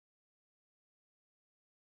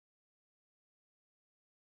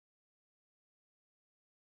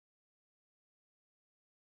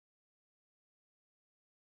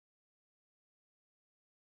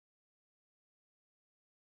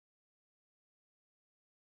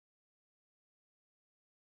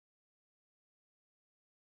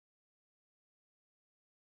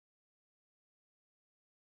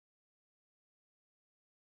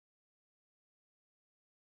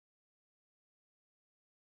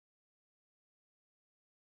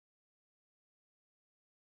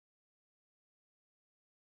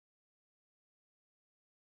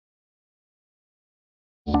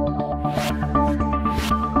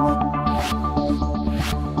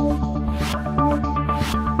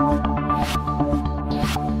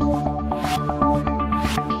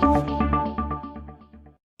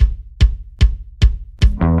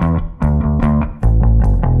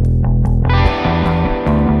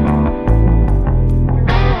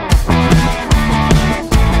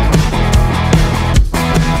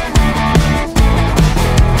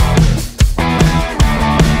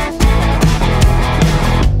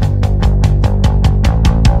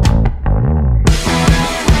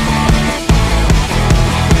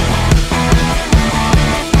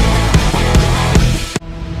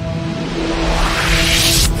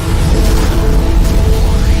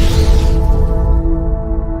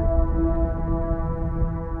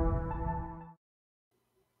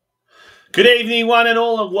Good evening, one and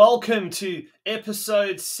all, and welcome to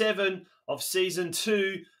episode 7 of season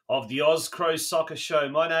 2 of the Oz Cro Soccer Show.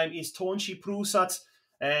 My name is Tonchi Prusat,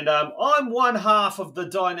 and I'm one half of the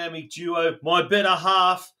dynamic duo. My better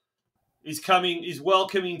half is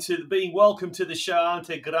welcome to the show,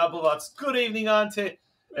 Ante Grabovac. Good evening, Ante,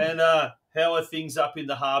 and how are things up in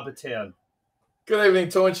the harbour town? Good evening,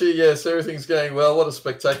 Tonchi. Yes, everything's going well. What a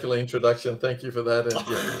spectacular introduction. Thank you for that. And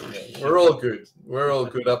yeah, we're all good. We're all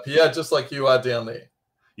good up here, just like you are down there.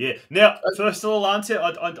 Yeah. Now, first of all, Ante,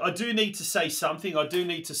 I do need to say something. I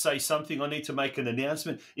need to make an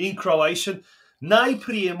announcement in Croatian.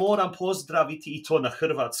 Najprije moram pozdraviti I to na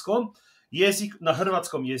hrvatskom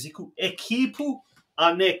jeziku ekipu,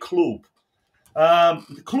 a ne klub.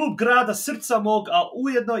 Klub grada srca mog, a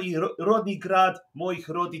ujedno I rodni grad mojih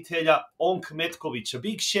roditelja, Onk Metkovića.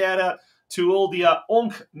 Big shout out to all the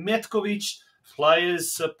Onk Metković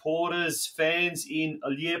players, supporters, fans in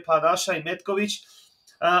Lijepa naša I Metković.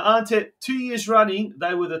 Ante, 2 years running,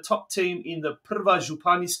 they were the top team in the Prva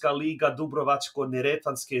županijska liga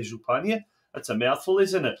Dubrovačko-neretvanske županije. That's a mouthful,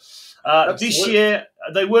 isn't it? This year,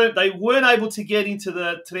 they weren't able to get into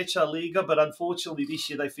the Treća Liga, but unfortunately this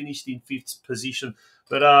year they finished in 5th position.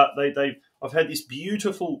 But I've had this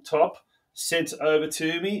beautiful top sent over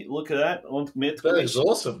to me. Look at that. That is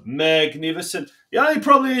awesome. Magnificent. The only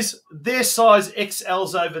problem is their size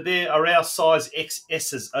XLs over there are our size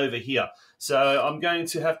XSs over here. So I'm going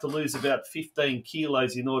to have to lose about 15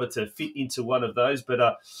 kilos in order to fit into one of those.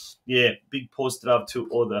 But yeah, big pozdrav to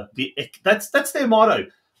all that's their motto.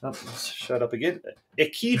 Oh, shut up again.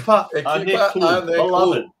 Equipa a ne klub. I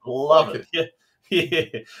love it. Love it.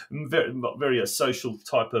 Yeah. Very social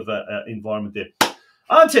type of environment there.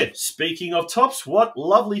 Ante, speaking of tops, what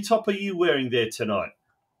lovely top are you wearing there tonight?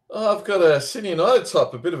 Oh, I've got a Sydney United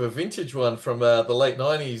top, a bit of a vintage one from the late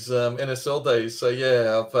 90s NSL days. So,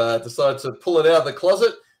 yeah, I've decided to pull it out of the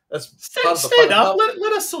closet. Stand up.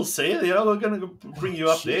 Let us all see it. You know, we're going to bring you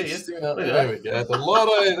up there. Yes? There we go. The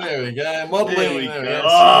lotto. There we go. Modelling. There we go.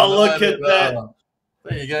 Oh, look at that.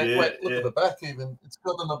 There you go. Yeah, wait, look at the back even. It's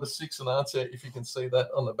got the number 6 and answer, if you can see that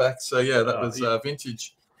on the back. So, yeah, that was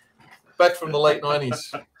vintage. Back from the late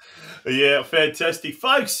 90s. Yeah, fantastic.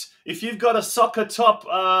 Folks, if you've got a soccer top,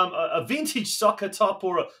 a vintage soccer top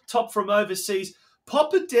or a top from overseas,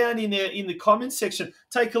 pop it down in the comment section.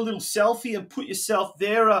 Take a little selfie and put yourself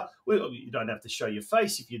there. You don't have to show your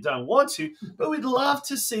face if you don't want to, but we'd love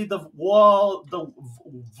to see the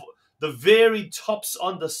varied tops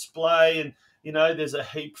on display. And, you know, there's a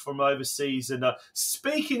heap from overseas. And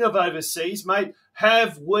speaking of overseas, mate,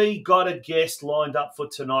 have we got a guest lined up for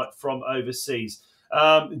tonight from overseas?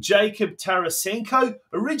 JACOB Tarasenko,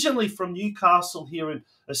 originally from Newcastle here in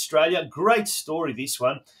Australia. Great story, this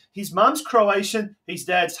one. His mum's Croatian, his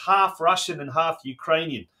dad's half Russian and half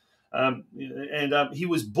Ukrainian. He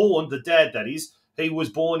was born, the dad that is, he was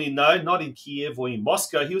born in, not in Kiev or in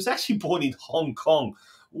Moscow. He was actually born in Hong Kong.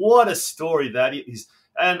 What a story that is.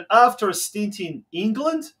 And after a stint in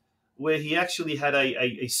England, where he actually had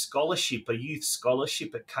a scholarship, a youth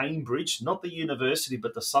scholarship at Cambridge, not the university,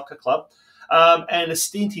 but the soccer club, and a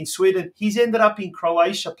stint in Sweden, he's ended up in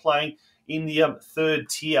Croatia playing in the 3rd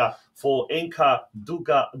tier for NK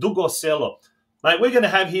Dugo Selo. Mate, we're going to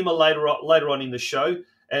have him later on in the show.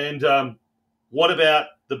 And what about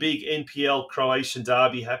the big NPL Croatian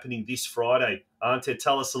Derby happening this Friday? Ante,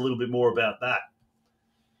 tell us a little bit more about that.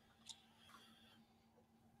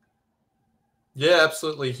 Yeah,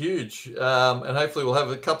 absolutely huge. And hopefully we'll have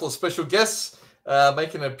a couple of special guests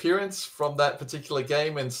make an appearance from that particular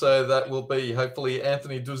game. And so that will be hopefully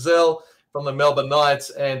Anthony Duzel from the Melbourne Knights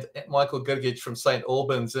and MICHAEL GRGIC from St.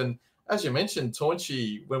 Albans. And as you mentioned,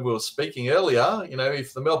 Tonchi, when we were speaking earlier, you know,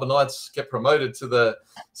 if the Melbourne Knights get promoted to the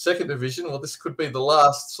 2nd division, well, this could be the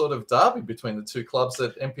last sort of derby between the two clubs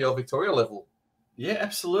at NPL Victoria level. Yeah,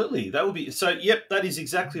 absolutely. That would be so. Yep, that is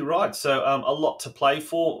exactly right. So, a lot to play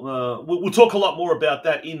for. We'll talk a lot more about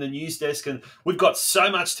that in the news desk, and we've got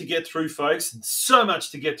so much to get through, folks. And so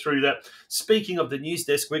much to get through. That speaking of the news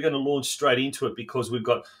desk, we're going to launch straight into it because we've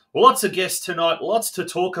got lots of guests tonight, lots to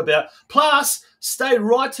talk about. Plus, stay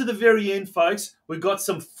right to the very end, folks. We've got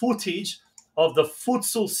some footage of the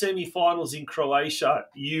futsal semi-finals in Croatia.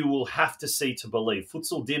 You will have to see to believe.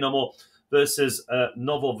 Futsal Dinamo versus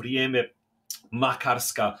Novo Vrijeme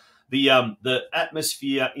Makarska. The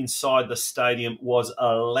atmosphere inside the stadium was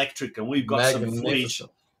electric, and we've got some footage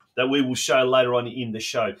that we will show later on in the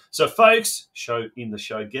show. So, folks, show in the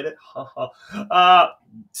show. Get it?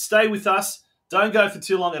 Stay with us. Don't go for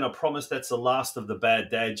too long, and I promise that's the last of the bad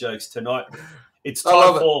dad jokes tonight. It's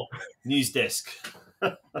time for News Desk.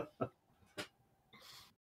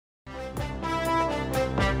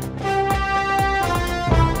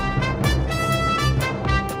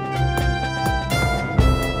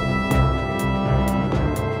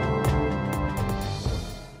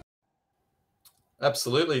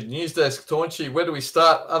 Absolutely. News desk, Taunchy. Where do we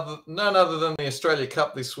start? None other than the Australia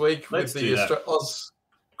Cup this week. Let's with the Oz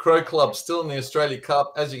Cro Club still in the Australia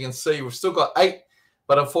Cup. As you can see, we've still got 8,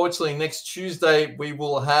 but unfortunately next Tuesday we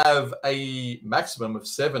will have a maximum of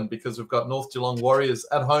 7 because we've got North Geelong Warriors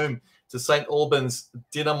at home to St. Albans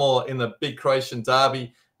Dinamo in the big Croatian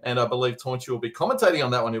Derby. And I believe Taunchy will be commentating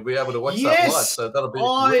on that one. You'll be able to watch that live. So that'll be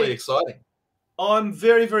really exciting. I'm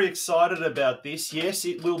very, very excited about this. Yes,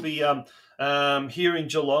 it will be here in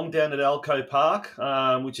Geelong down at Alco Park,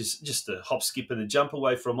 which is just a hop, skip and a jump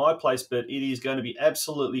away from my place, but it is going to be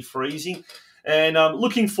absolutely freezing. And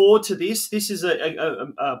looking forward to this. This is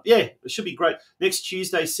it should be great. Next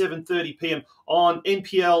Tuesday, 7:30 p.m. on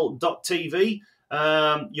NPL.tv.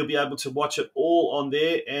 You'll be able to watch it all on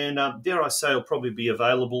there. And dare I say, it'll probably be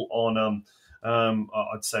available on,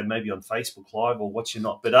 I'd say maybe on Facebook Live or what you're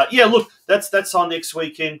not. But yeah, look, that's on next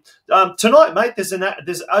weekend. Tonight, mate,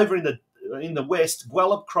 there's over in the West,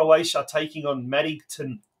 Guelph, Croatia taking on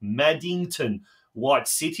Maddington White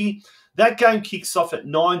City. That game kicks off at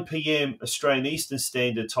 9 p.m. Australian Eastern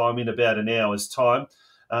Standard Time in about an hour's time.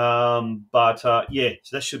 Yeah,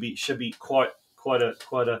 so that should be quite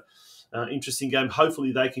a interesting game.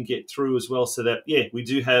 Hopefully they can get through as well. So that we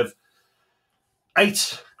do have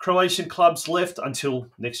 8 Croatian clubs left until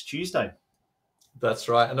next Tuesday. That's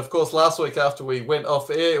right. And, of course, last week after we went off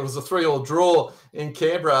air, it was a 3-3 draw in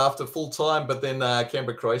Canberra after full time. But then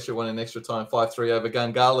Canberra, Croatia won in extra time 5-3 over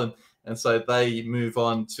Gungahlin. And so they move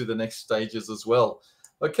on to the next stages as well.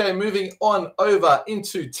 Okay, moving on over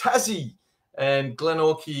into Tassie and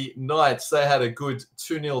Glenorchy Knights. They had a good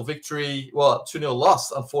 2-0 victory. Well, 2-0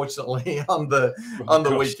 loss, unfortunately, on the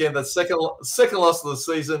weekend. The second loss of the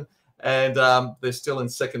season. And they're still in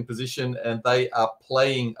second position, and they are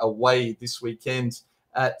playing away this weekend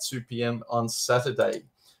at 2 p.m. on Saturday.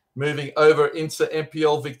 Moving over into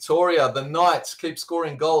NPL Victoria, the Knights keep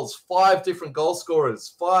scoring goals. 5 different goal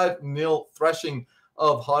scorers, 5-0 thrashing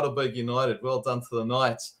of Heidelberg United. Well done to the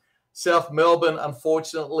Knights. South Melbourne,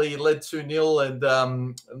 unfortunately, led 2-0, and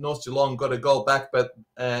North Geelong got a goal back, but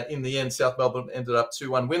in the end, South Melbourne ended up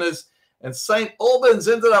 2-1 winners. And St. Albans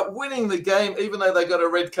ended up winning the game, even though they got a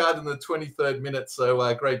red card in the 23rd minute.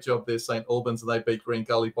 So great job there, St. Albans, and they beat Green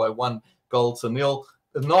Gully by 1-0.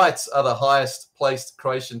 The Knights are the highest placed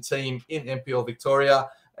Croatian team in NPL Victoria,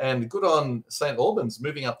 and good on St. Albans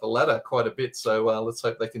moving up the ladder quite a bit. So let's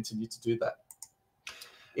hope they continue to do that.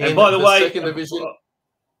 And by the way, second division.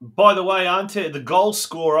 By the way, Ante, the goal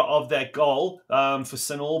scorer of that goal for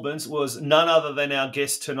St. Albans was none other than our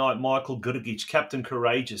guest tonight, MICHAEL GRGIC, Captain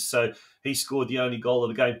Courageous. So he scored the only goal of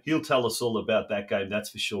the game. He'll tell us all about that game, that's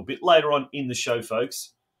for sure. A bit later on in the show,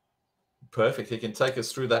 folks. Perfect. He can take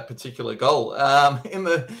us through that particular goal. In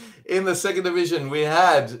the second division, we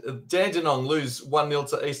had Dandenong lose 1-0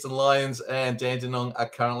 to Eastern Lions, and Dandenong are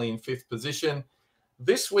currently in 5th position.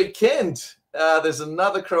 This weekend, there's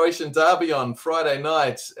another Croatian derby on Friday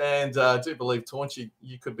night, and I do believe, Taunchy,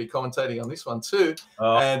 you could be commentating on this one too.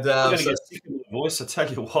 I'm going to get sick of my voice, I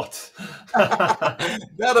tell you what.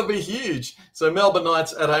 That'll be huge. So Melbourne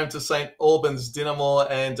Knights at home to St. Albans Dinamo,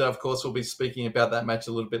 and of course we'll be speaking about that match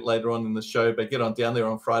a little bit later on in the show, but get on down there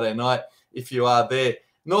on Friday night if you are there.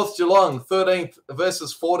 North Geelong, 13th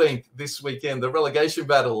versus 14th this weekend, the relegation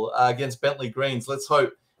battle against Bentley Greens. Let's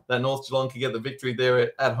hope that North Geelong can get the victory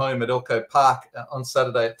there at home at Elko Park on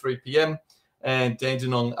Saturday at 3 p.m. And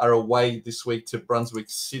Dandenong are away this week to Brunswick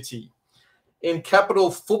City. In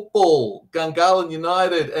capital football, Gungahlin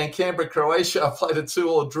United and Canberra, Croatia played a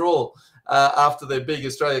 2-2 draw after their big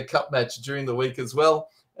Australia Cup match during the week as well.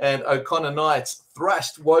 And O'Connor Knights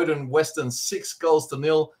thrashed Woden Western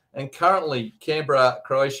 6-0. And currently, Canberra,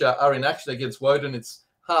 Croatia are in action against Woden. It's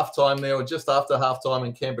half-time there, or just after half-time,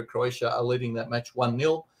 and Canberra, Croatia are leading that match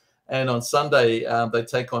 1-0. And on Sunday, they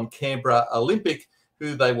take on Canberra Olympic,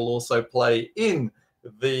 who they will also play in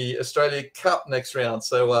the Australia Cup next round.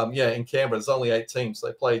 So, in Canberra, there's only 8 teams.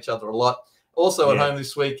 They play each other a lot. Also at home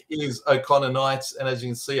this week is O'Connor Knights. And as you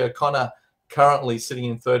can see, O'Connor currently sitting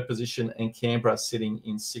in 3rd position and Canberra sitting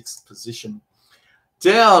in 6th position.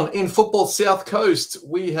 Down in football, South Coast,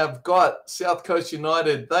 we have got South Coast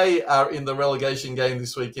United. They are in the relegation game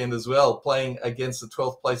this weekend as well, playing against the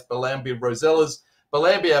 12th place Belambia Rosellas.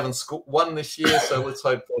 Belambia haven't won this year, so let's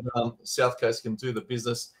hope that South Coast can do the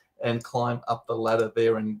business and climb up the ladder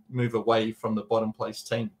there and move away from the bottom place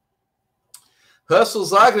team. Herstal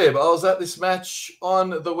Zagreb, I was at this match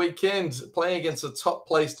on the weekend playing against the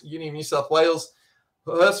top-placed Uni of New South Wales.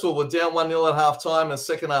 Herstal were down 1-0 at half-time, and the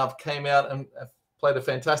second half came out and played a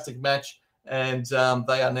fantastic match, and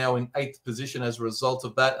they are now in 8th position as a result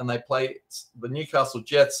of that, and they play the Newcastle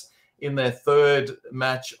Jets in their 3rd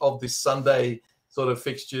match of this Sunday sort of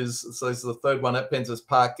fixtures. So this is the 3rd one at Pences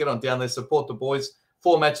Park. Get on down there, support the boys.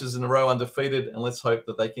 4 matches in a row undefeated, and let's hope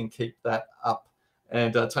that they can keep that up.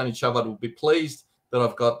 And Tony Chavard will be pleased that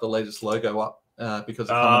I've got the latest logo up because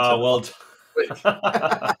of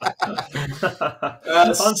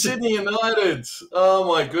Sydney United. Oh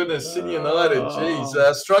my goodness, Sydney United.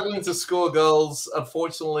 Jeez, struggling to score goals.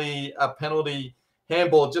 Unfortunately, a penalty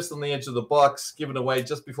handball just on the edge of the box given away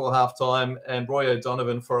just before halftime, and Roy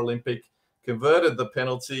O'Donovan for Olympic converted the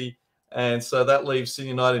penalty. And so that leaves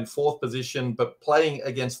Sydney United in 4th position, but playing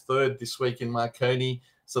against 3rd this week in Marconi.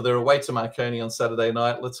 So they're away to Marconi on Saturday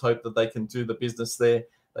night. Let's hope that they can do the business there.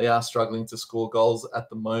 They are struggling to score goals at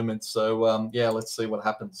the moment. So, let's see what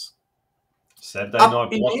happens. Saturday night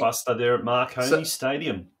blockbuster there at Marconi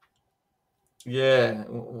Stadium. Yeah,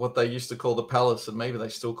 what they used to call the Palace, and maybe they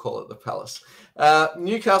still call it the Palace.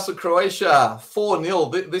 Newcastle, Croatia,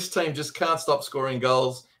 4-0. This team just can't stop scoring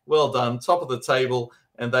goals. Well done. Top of the table.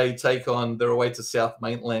 And they take on their away to South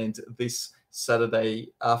Maitland this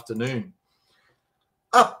Saturday afternoon.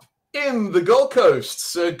 Up in the Gold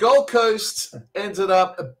Coast. So Gold Coast ended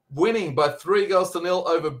up winning by 3-0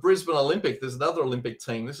 over Brisbane Olympic. There's another Olympic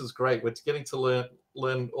team. This is great. We're getting to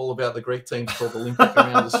learn all about the Greek teams called Olympic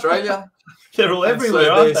around Australia. They're all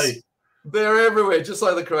everywhere, aren't they? They're everywhere, just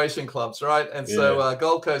like the Croatian clubs, right? And so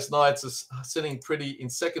Gold Coast Knights is sitting pretty in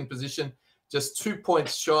 2nd position, just 2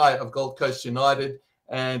 points shy of Gold Coast United.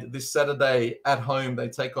 And this Saturday at home, they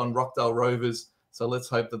take on Rockdale Rovers. So let's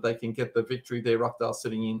hope that they can get the victory there. Rockdale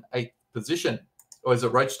sitting in 8th position. Or is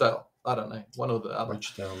it Rochdale? I don't know. One or the other.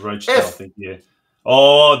 Rochdale, I think, yeah.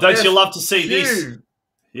 Oh, don't you love to see this?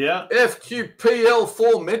 Yeah.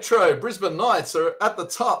 FQPL4 Metro. Brisbane Knights are at the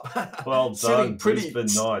top. Well done, Brisbane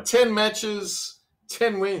Knights. 10 matches,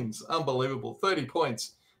 10 wins. Unbelievable. 30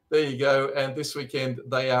 points. There you go. And this weekend,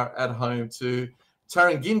 they are at home to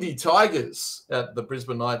Tarangindi Tigers at the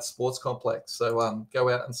Brisbane Knights Sports Complex. So go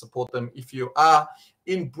out and support them if you are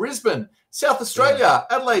in Brisbane. South Australia,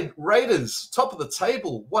 Adelaide Raiders, top of the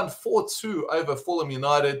table, won 4-2 over Fulham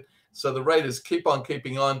United. So the Raiders keep on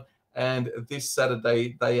keeping on. And this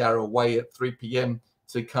Saturday, they are away at 3 p.m.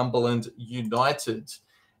 to Cumberland United.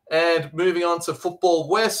 And moving on to Football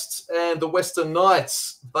West and the Western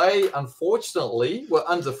Knights. They, unfortunately, were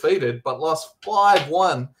undefeated, but lost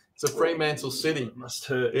 5-1 to Fremantle City. Must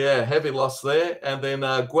hurt. Yeah, heavy loss there. And then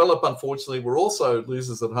Guelph, unfortunately, were also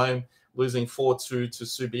losers at home, losing 4-2 to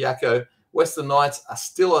Subiaco. Western Knights are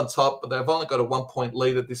still on top, but they've only got a 1-point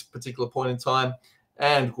lead at this particular point in time.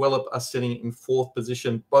 And Guelph are sitting in 4th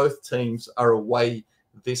position. Both teams are away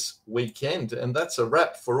this weekend. And that's a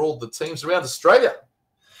wrap for all the teams around Australia.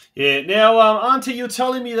 Yeah. Now, Auntie, you're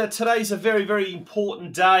telling me that today's a very, very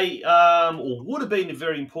important day, or would have been a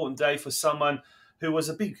very important day for someone who was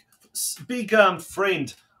a big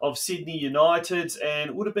friend of Sydney United, and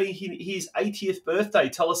it would have been his 80th birthday.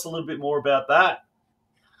 Tell us a little bit more about that.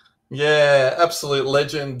 Yeah, absolute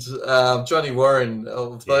legend. Johnny Warren,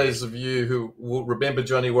 of those of you who will remember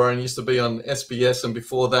Johnny Warren, used to be on SBS, and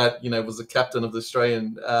before that, was the captain of the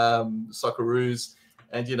Australian Socceroos,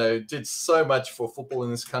 and, did so much for football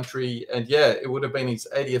in this country. And, it would have been his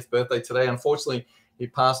 80th birthday today. Unfortunately, he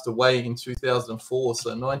passed away in 2004,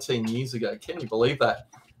 so 19 years ago. Can you believe that?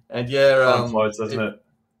 And, doesn't it?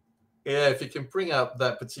 Yeah, if you can bring up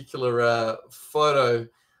that particular photo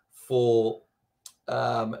for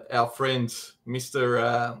our friend,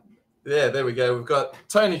 Mr. There we go. We've got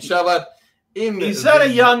Tony Chavard in. Is that a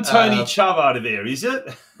young Tony Chavard there? Is it?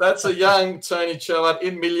 That's a young Tony Chavard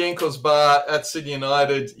in Miljenko's bar at Sydney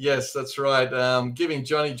United. Yes, that's right. Giving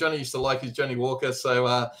Johnny used to like his Johnny Walker,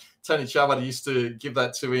 so Tony Chabot used to give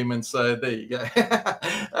that to him, and so there you go.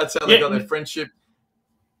 That's how they got their friendship.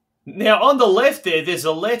 Now, on the left there's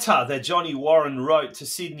a letter that Johnny Warren wrote to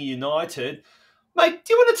Sydney United. Mate,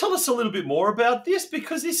 do you want to tell us a little bit more about this?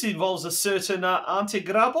 Because this involves a certain Ante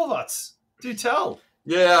Grabovac. Do tell.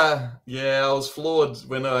 Yeah, I was floored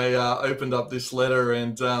when I opened up this letter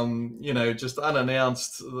and, you know, just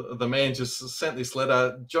unannounced, the man just sent this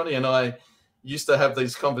letter. Johnny and I used to have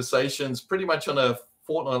these conversations pretty much on a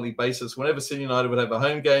fortnightly basis. Whenever Sydney United would have a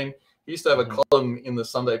home game, he used to have a column in the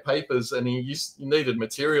Sunday papers, and he needed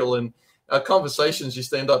material, and our conversations used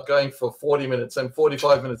to end up going for 40 minutes and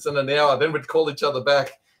 45 minutes and an hour. Then we'd call each other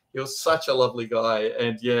back. He was such a lovely guy,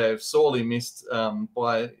 and yeah, sorely missed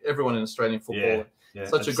by everyone in Australian football. Yeah,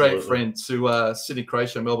 such a great friend to City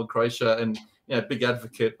Croatia, Melbourne Croatia, and big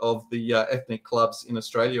advocate of the ethnic clubs in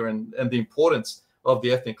Australia and the importance of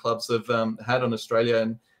the ethnic clubs have had on Australia.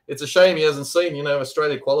 And it's a shame he hasn't seen,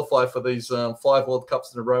 Australia qualify for these 5 World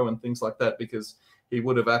Cups in a row and things like that, because he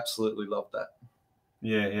would have absolutely loved that.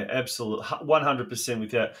 Yeah, absolutely.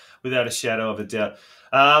 100% without a shadow of a doubt.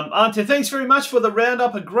 Ante, thanks very much for the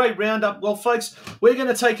roundup, a great roundup. Well, folks, we're going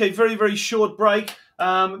to take a very, very short break.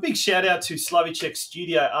 A big shout out to Slavicek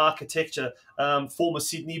Studio Architecture, former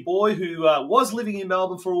Sydney boy who was living in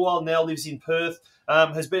Melbourne for a while, now lives in Perth,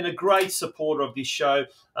 has been a great supporter of this show.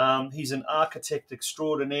 He's an architect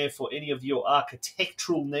extraordinaire for any of your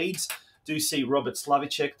architectural needs. Do see Robert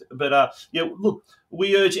Slavicek. But, look,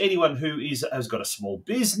 we urge anyone who has got a small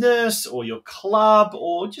business or your club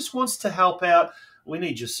or just wants to help out, we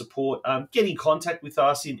need your support. Get in contact with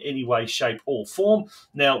us in any way, shape or form.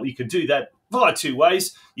 Now, you can do that via 2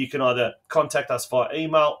 ways. You can either contact us via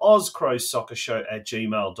email,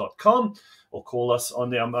 ozcrosoccershow@gmail.com, or call us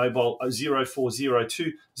on our mobile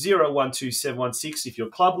 0402 012 716 if your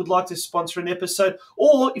club would like to sponsor an episode,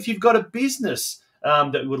 or if you've got a business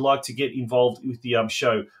that would like to get involved with the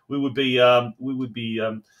show. We would be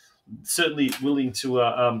certainly willing to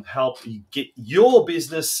help you get your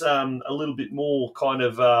business a little bit more kind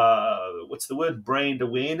of, brand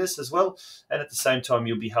awareness as well. And at the same time,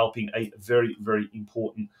 you'll be helping a very, very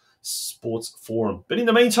important sports forum. But in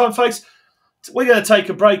the meantime, folks, we're going to take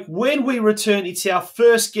a break. When we return, it's our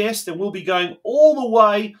first guest, and we'll be going all the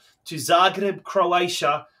way to Zagreb,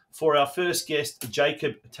 Croatia, for our first guest,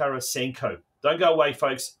 JACOB Tarasenko. Don't go away,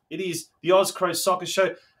 folks. It is the Oz Cro Soccer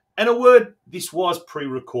Show. And a word, this was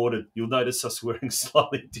pre-recorded. You'll notice us wearing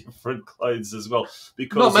slightly different clothes as well.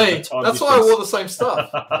 Because not me. That's why I wore the same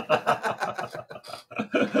stuff.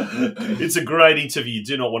 It's a great interview. You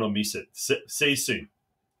do not want to miss it. See you soon.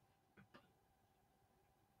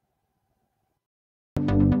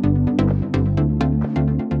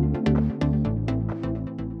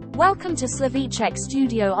 Welcome to Slavicek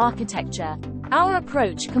Studio Architecture. Our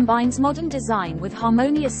approach combines modern design with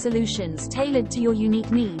harmonious solutions tailored to your unique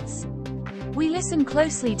needs. We listen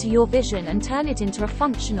closely to your vision and turn it into a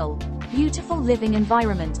functional, beautiful living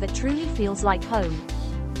environment that truly feels like home.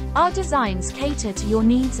 Our designs cater to your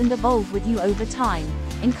needs and evolve with you over time,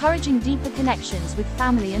 encouraging deeper connections with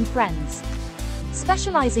family and friends.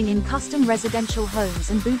 Specializing in custom residential homes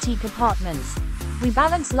and boutique apartments, we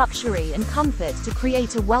balance luxury and comfort to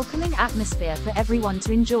create a welcoming atmosphere for everyone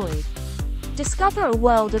to enjoy. Discover a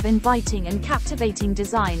world of inviting and captivating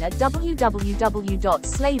design at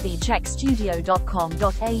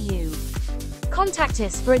www.slavicekstudio.com.au. Contact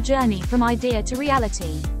us for a journey from idea to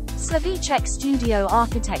reality. Slavicek Studio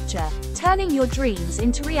Architecture, turning your dreams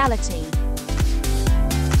into reality.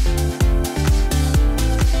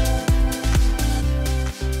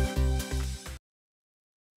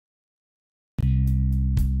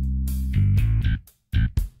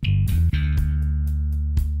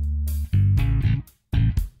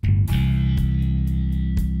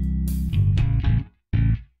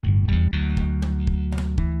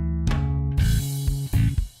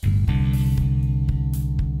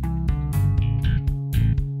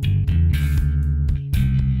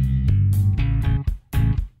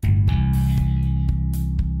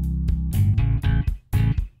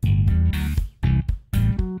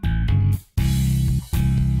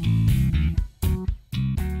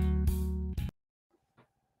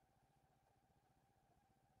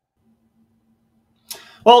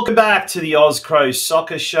 Welcome back to the Oz Cro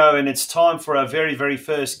Soccer Show, and it's time for our very, very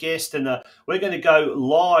first guest, and we're going to go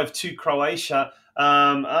live to Croatia,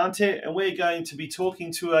 Ante, and we're going to be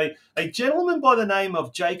talking to a gentleman by the name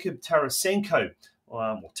of JACOB Tarasenko,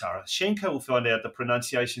 or Tarasenko. We'll find out the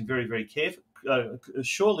pronunciation very, very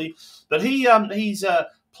shortly, but he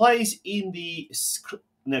plays in the,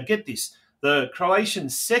 now get this, the Croatian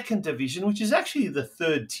second division, which is actually the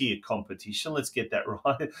third tier competition. Let's get that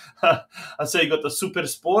right. So you got the Super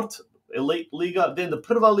Sport Elite Liga, then the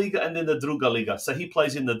Prva Liga, and then the Druga Liga. So he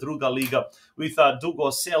plays in the Druga Liga with Dugo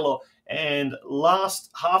Selo. And last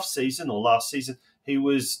season, he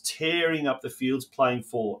was tearing up the fields playing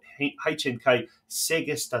for HNK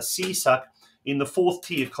Segesta Sisak in the fourth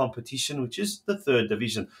tier competition, which is the third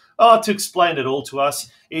division. To explain it all to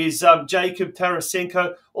us is JACOB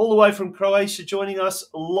TARASENKO, all the way from Croatia, joining us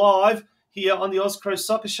live here on the Oz Cro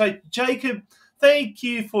Soccer Show. JACOB, thank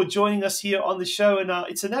you for joining us here on the show, and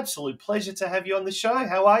it's an absolute pleasure to have you on the show.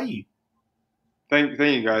 How are you? Thank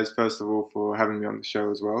you guys, first of all, for having me on the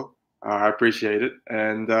show as well. I appreciate it,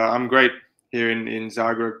 and I'm great here in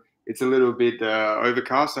Zagreb. It's a little bit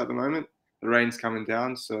overcast at the moment. The rain's coming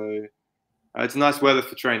down, so it's nice weather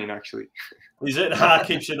for training, actually. Is it?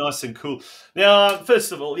 Keeps you nice and cool. Now,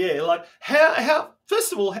 first of all,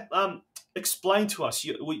 explain to us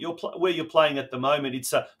where you're playing at the moment.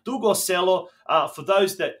 It's Dugo Selo. For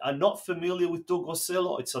those that are not familiar with Dugo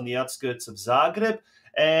Selo, it's on the outskirts of Zagreb.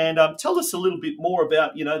 And tell us a little bit more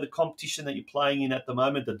about, the competition that you're playing in at the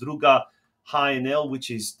moment, the Druga HNL,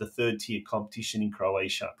 which is the third tier competition in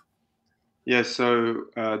Croatia. Yeah, so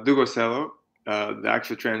Dugo Selo, the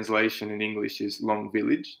actual translation in English is Long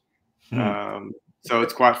Village. So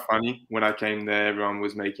it's quite funny. When I came there, everyone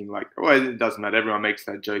was making it doesn't matter. Everyone makes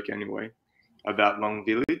that joke anyway about Long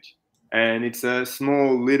Village. And it's a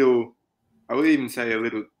small little, I would even say a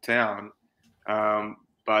little town.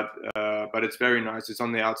 But it's very nice. It's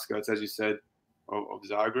on the outskirts, as you said, of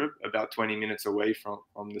Zagreb, about 20 minutes away from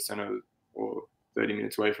the center, or 30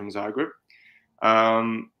 minutes away from Zagreb.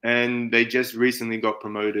 And they just recently got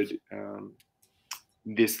promoted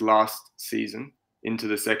this last season into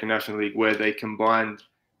the second national league, where they combined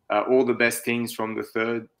all the best teams from the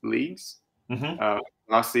third leagues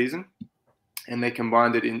last season, and they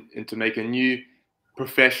combined it to make a new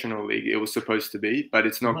professional league. It was supposed to be, but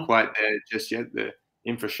it's not quite there just yet. The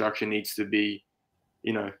infrastructure needs to be,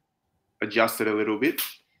 adjusted a little bit.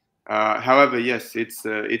 However, yes, it's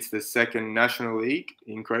the second national league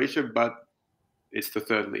in Croatia, but it's the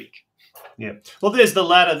third league. Yeah. Well, there's the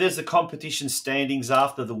ladder. There's the competition standings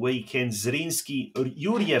after the weekend. Zrinski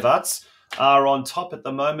Jurjevac are on top at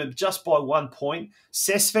the moment, just by 1 point.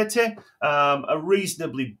 Sesvete, a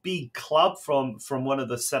reasonably big club from one of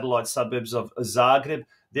the satellite suburbs of Zagreb,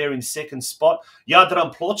 they're in second spot.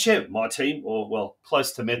 Jadran Ploče, my team, or well,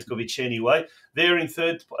 close to Metkovic anyway, they're in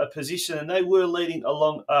third position, and they were leading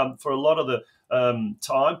along for a lot of the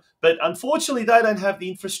time. But unfortunately, they don't have the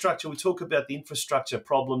infrastructure. We talk about the infrastructure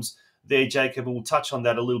problems there, Jacob, and we'll touch on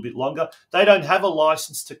that a little bit longer. They don't have a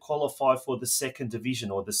license to qualify for the second division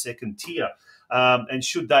or the second tier. And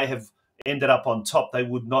should they have ended up on top, they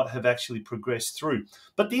would not have actually progressed through.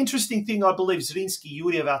 But the interesting thing, I believe, Zrinski,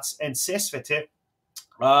 Jurjevac and Sesvete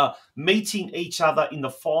are meeting each other in the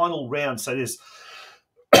final round. So there's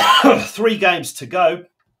 3 games to go.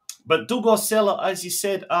 But Dugo Selo, as you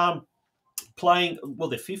said, playing, well,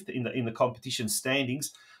 they're 5th in the competition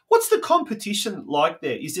standings. What's the competition like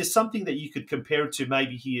there? Is there something that you could compare it to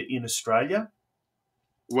maybe here in Australia?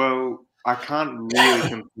 Well, I can't really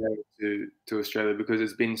compare it to Australia, because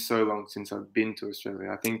it's been so long since I've been to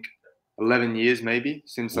Australia. I think 11 years maybe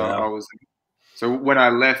since I was. So when I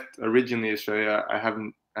left originally Australia, I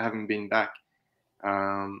haven't been back.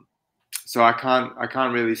 So I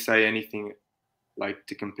can't really say anything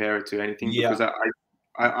to compare it to anything, because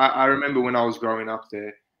I remember when I was growing up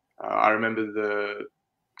there. I remember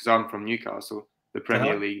because I'm from Newcastle, the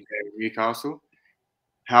Premier League there in Newcastle.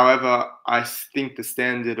 However, I think the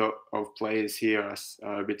standard of players here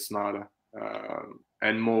are a bit smarter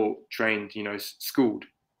and more trained, schooled,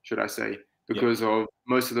 should I say, because of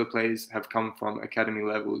most of the players have come from academy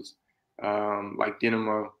levels, like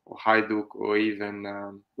Dinamo or Hajduk or even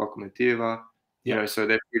Lokomotiva. So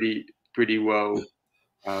they're pretty well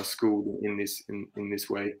schooled in this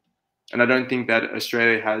way. And I don't think that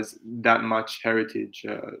Australia has that much heritage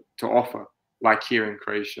to offer, like here in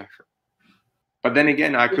Croatia. But then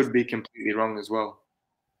again, I could be completely wrong as well.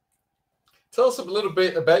 Tell us a little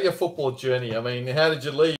bit about your football journey. I mean, how did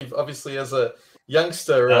you leave, obviously, as a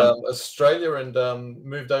youngster, Australia, and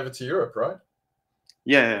moved over to Europe, right?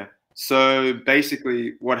 Yeah. So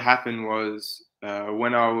basically what happened was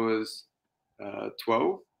when I was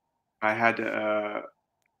 12, I had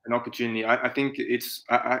an opportunity. I think it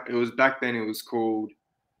was back then, it was called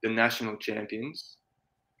the National Champions,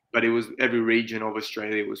 but it was every region of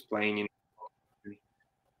Australia was playing in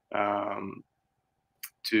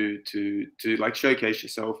to showcase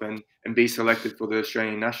yourself and be selected for the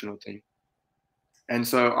Australian national team. And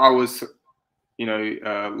so I was,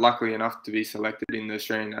 luckily enough to be selected in the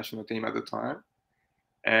Australian national team at the time.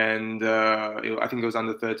 And I think it was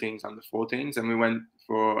under 13s, under 14s, and we went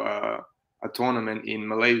for a tournament in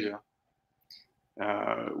Malaysia.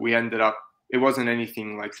 We ended up, it wasn't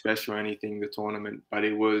anything like special or anything, the tournament, but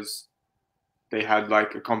they had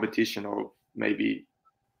like a competition of maybe,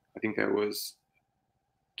 I think there was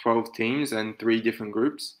 12 teams and 3 different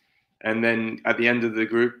groups. And then at the end of the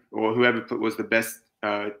group, or whoever was the best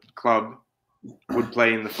club would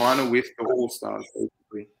play in the final with the All-Stars,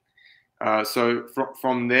 basically. So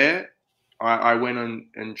from there, I went on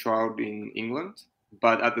and trialed in England.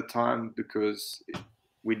 But at the time, because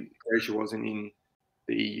Croatia wasn't in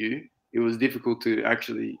the EU, it was difficult to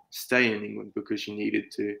actually stay in England because you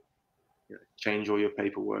needed to change all your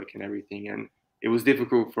paperwork and everything. And it was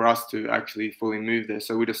difficult for us to actually fully move there.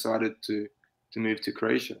 So we decided to move to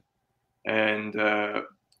Croatia. And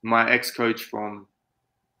my ex-coach from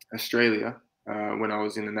Australia, when I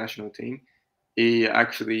was in the national team, he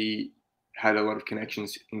actually had a lot of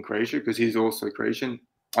connections in Croatia because he's also Croatian.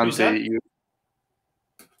 Who's that?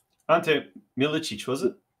 Ante Milicic, was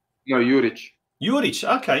it? No, Juric. Juric,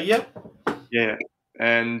 okay, yep. Yeah,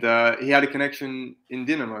 and he had a connection in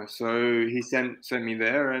Dinamo, so he sent me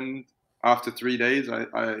there, and after 3 days, I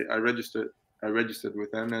registered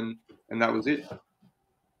with them, and that was it.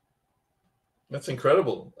 That's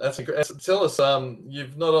incredible. That's incredible. Tell us,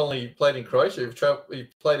 you've not only played in Croatia,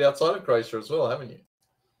 you've played outside of Croatia as well, haven't you?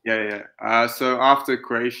 Yeah. So after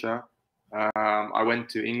Croatia, I went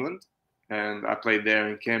to England, and I played there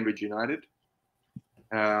in Cambridge United,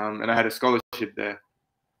 and I had a scholarship there.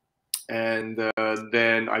 And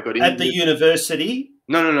then I got at the university.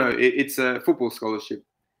 No. It's a football scholarship.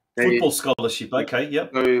 Football scholarship. Okay.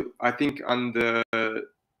 Yep. So I think under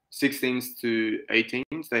 16s to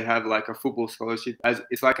 18s, they have like a football scholarship.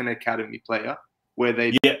 It's like an academy player where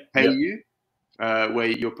they pay you, where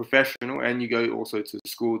you're professional, and you go also to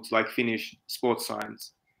school to like finish sports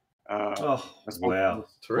science. Wow,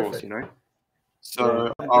 terrific!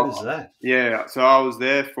 So how is that? Yeah, so I was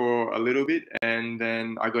there for a little bit, and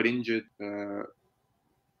then I got injured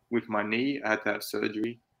with my knee. I had to have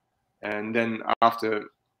surgery, and then after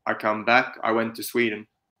I come back, I went to Sweden,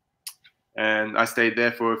 and I stayed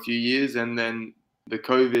there for a few years, and then the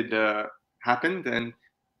COVID happened, and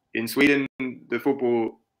in Sweden the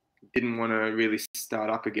football didn't want to really start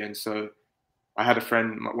up again. So I had a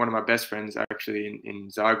friend, one of my best friends actually in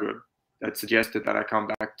Zagreb, that suggested that I come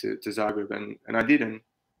back to Zagreb, and I did, and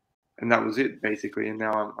that was it basically. And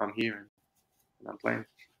now I'm here and I'm playing.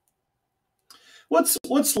 What's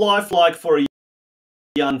life like for a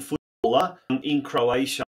young footballer in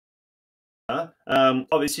Croatia?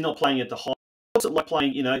 Obviously not playing at the high. What's it like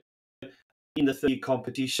playing, in the third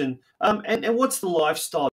competition? And what's the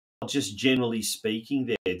lifestyle, just generally speaking,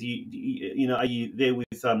 there? Do you are you there with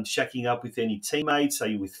shacking up with any teammates? Are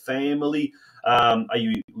you with family? Are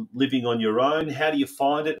you living on your own? How do you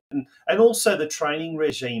find it? And also the training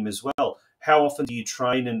regime as well. How often do you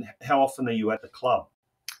train, and how often are you at the club?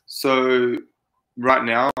 So right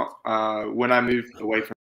now, when I moved away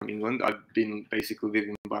from England, I've been basically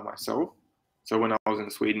living by myself. So when I was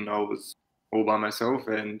in Sweden, I was all by myself,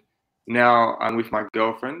 and now I'm with my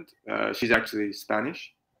girlfriend. She's actually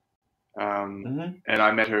Spanish. And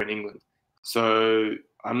I met her in England, so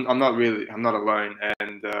I'm not alone,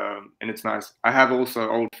 and it's nice. I have also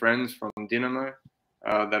old friends from Dinamo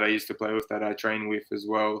that I used to play with, that I train with as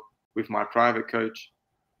well, with my private coach.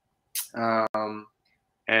 And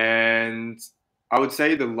I would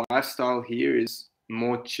say the lifestyle here is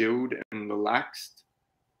more chilled and relaxed.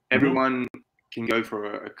 Everyone can go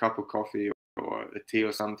for a cup of coffee or a tea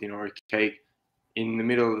or something, or a cake in the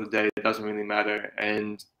middle of the day. It doesn't really matter,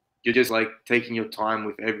 and you're just like taking your time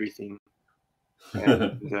with everything,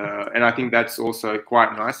 and I think that's also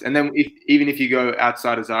quite nice. And then even if you go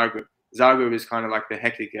outside of Zagreb is kind of like the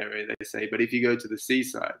hectic area, they say. But if you go to the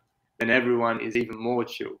seaside, then everyone is even more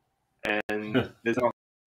chill, and there's not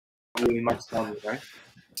really much fun,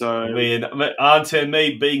 So I mean, Ante and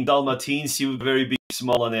me being Dalmatians, you have a very big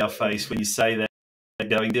smile on our face when you say that,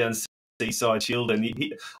 going down seaside chilled. And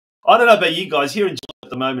I don't know about you guys, here in Geelong at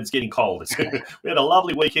the moment, it's getting cold. We had a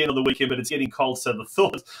lovely weekend on the weekend, but it's getting cold. So the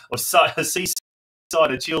thought of a seaside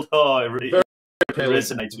and chilled, it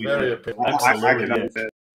resonates with me. Absolutely,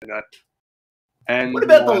 that. And what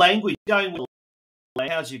about the language?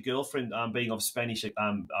 How's your girlfriend, being of Spanish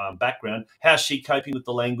background, how's she coping with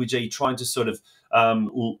the language? Are you trying to sort of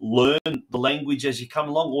learn the language as you come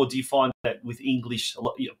along, or do you find that with English,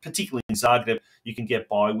 particularly in Zagreb, you can get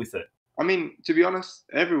by with it? I mean, to be honest,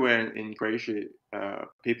 everywhere in Croatia,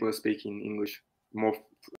 people are speaking English more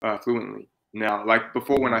fluently now. Like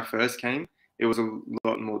before, when I first came, it was a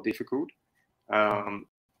lot more difficult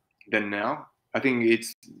than now. I think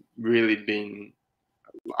it's really been,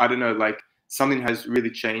 I don't know, like something has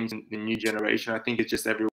really changed in the new generation. I think it's just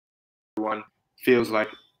everyone feels like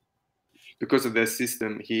because of their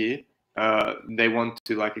system here, they want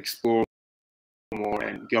to like explore more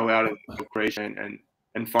and go out of Croatia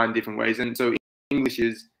and find different ways. And so English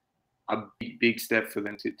is a big step for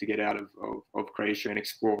them to get out of Croatia and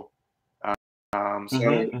explore.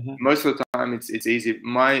 Most of the time it's easy.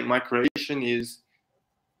 My Croatian is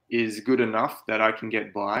good enough that I can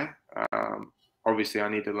get by. Obviously, I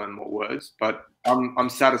need to learn more words, but I'm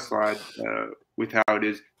satisfied with how it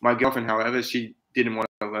is. My girlfriend, however, she didn't want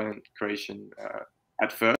to learn Croatian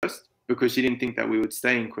at first because she didn't think that we would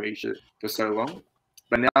stay in Croatia for so long.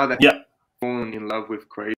 But now that I've fallen in love with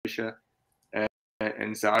Croatia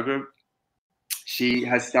and Zagreb, she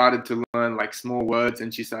has started to learn like small words,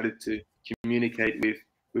 and she started to communicate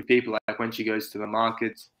with people. Like when she goes to the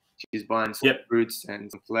markets, she's buying some fruits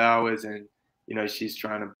and some flowers, and you know, she's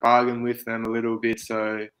trying to bargain with them a little bit.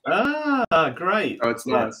 So great. So it's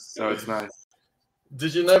nice. So it's nice.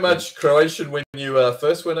 Did you know much Croatian when you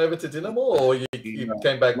first went over to Dinamo, or you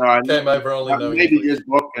came back? No, came over only knowing maybe English? Just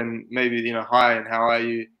walk and maybe, you know, hi and how are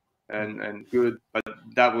you and good. But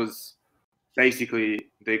that was basically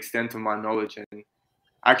the extent of my knowledge. And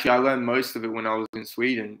actually, I learned most of it when I was in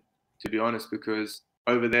Sweden, to be honest, because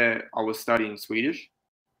over there I was studying Swedish,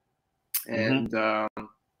 and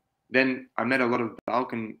then I met a lot of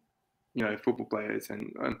Balkan, you know, football players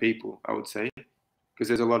and people, I would say, because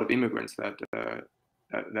there's a lot of immigrants that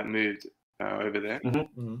moved over there,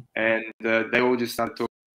 and they all just started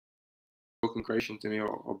talking Croatian to me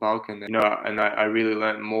or Balkan, you know, and I really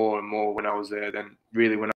learned more and more when I was there than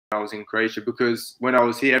really when I was in Croatia, because when I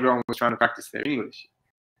was here, everyone was trying to practice their English.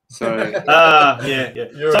 So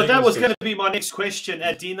So that was going to be my next question.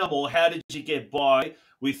 At Dinamo, how did you get by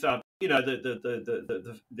with you know,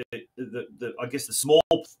 the I guess the small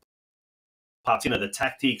parts, you know, the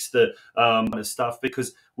tactics, the stuff,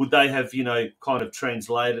 because would they have, you know, kind of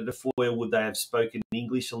translated it for you? Would they have spoken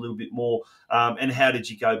English a little bit more? And how did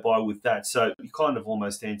you go by with that? So you kind of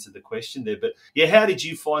almost answered the question there, but yeah, how did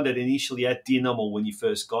you find it initially at Dinamo when you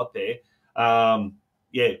first got there?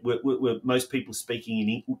 Were most people speaking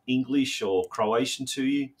in English or Croatian to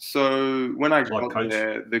you? So when I got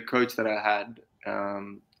there, the coach that I had,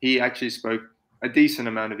 he actually spoke a decent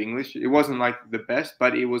amount of English. It wasn't like the best,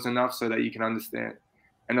 but it was enough so that you can understand.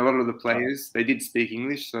 And a lot of the players, they did speak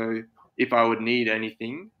English. So if I would need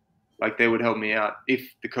anything, like they would help me out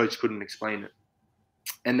if the coach couldn't explain it.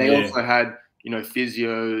 And they also had, you know,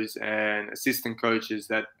 physios and assistant coaches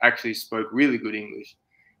that actually spoke really good English.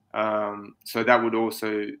 So that would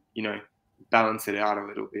also, you know, balance it out a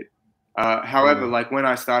little bit. However, like when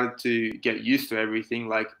I started to get used to everything,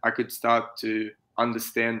 like I could start to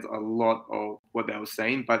understand a lot of what they were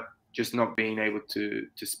saying, but just not being able to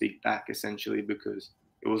speak back, essentially, because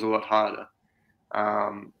it was a lot harder.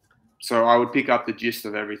 So I would pick up the gist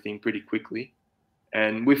of everything pretty quickly.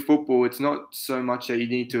 And with football, it's not so much that you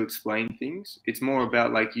need to explain things. It's more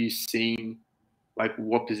about like you seeing like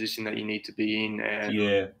what position that you need to be in, and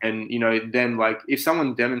you know, then like if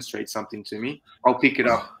someone demonstrates something to me, I'll pick it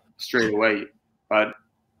up straight away. But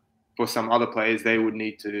for some other players, they would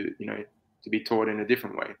need to, you know, to be taught in a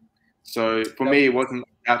different way. So for me, it wasn't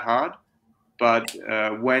that hard. But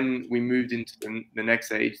when we moved into the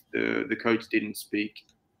next age, the coach didn't speak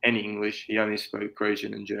any English. He only spoke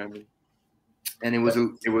Croatian and German, and it was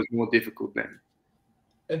more difficult then.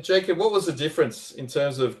 And Jacob, what was the difference in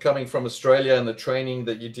terms of coming from Australia and the training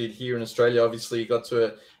that you did here in Australia? Obviously, you got to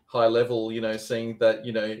a high level, you know, seeing that,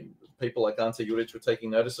 you know, people like Ante Juric were taking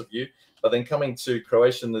notice of you. But then coming to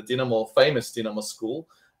Croatia and the Dinamo, famous Dinamo school,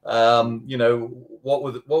 you know, what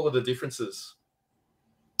were the differences?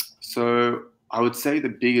 So I would say the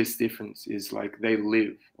biggest difference is like they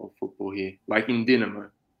live of football here. Like in Dinamo,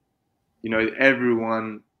 you know,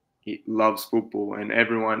 everyone loves football and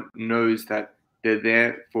everyone knows that they're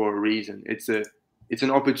there for a reason. It's an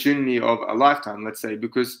opportunity of a lifetime, let's say,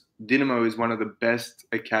 because Dinamo is one of the best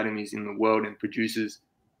academies in the world and produces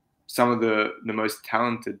some of the most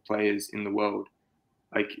talented players in the world.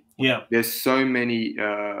 Like, there's so many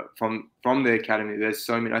from the academy. There's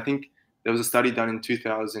so many. I think there was a study done in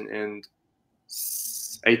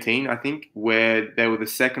 2018, I think, where they were the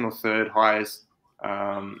second or third highest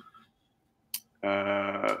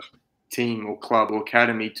team or club or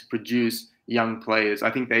academy to produce young players. I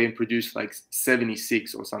think they produced like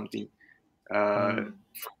 76 or something from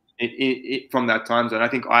that time zone. I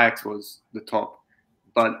think Ajax was the top,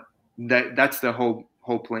 but that's the whole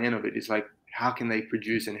plan of it. Is like, how can they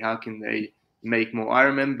produce and how can they make more? I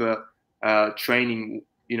remember training,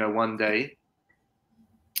 one day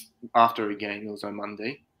after a game. It was on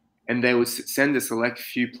Monday. And they would send a select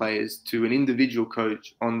few players to an individual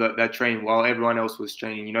coach on that training while everyone else was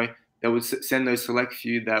training. They would send those select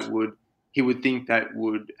few that he would think that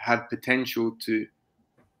would have potential to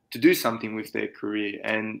do something with their career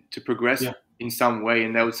and to progress in some way.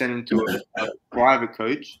 And they would send them to a private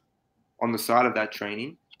coach on the side of that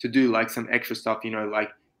training to do like some extra stuff,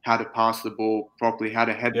 like how to pass the ball properly, how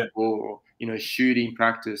to head the ball, or, shooting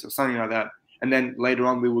practice or something like that. And then later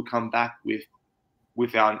on, we would come back with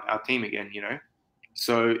our team again,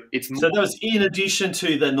 So that was in addition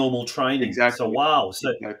to the normal training. Exactly. So wow.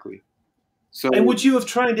 Exactly. So and would you have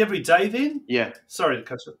trained every day then? Yeah. Sorry to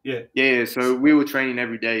cut you. Yeah. So we were training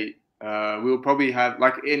every day. We will probably have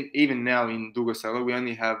even now in Dugo Selo, we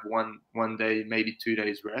only have one day, maybe 2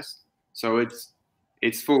 days rest. So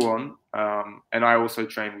it's full on. And I also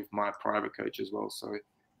train with my private coach as well. So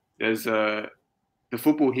there's the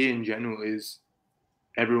football here in general is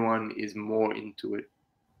everyone is more into it,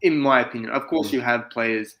 in my opinion. Of course, you have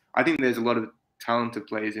players. I think there's a lot of talented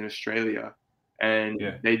players in Australia, and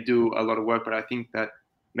they do a lot of work. But I think that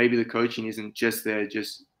maybe the coaching isn't just there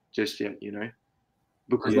just yet,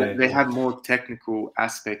 because they have more technical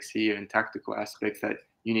aspects here and tactical aspects that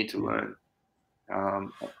you need to learn.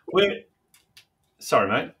 Sorry,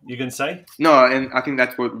 mate. You can say? No, and I think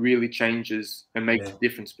that's what really changes and makes the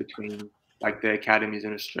difference between like the academies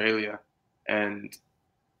in Australia and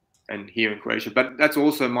here in Croatia. But that's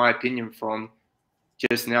also my opinion from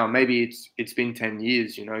just now. Maybe it's been 10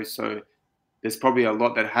 years, so there's probably a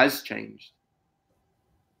lot that has changed.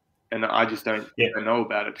 And I just don't know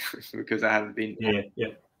about it because I haven't been.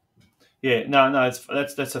 Yeah, no,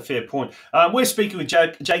 that's a fair point. We're speaking with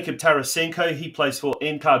JACOB Tarasenko. He plays for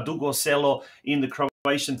NK Dugo Selo in the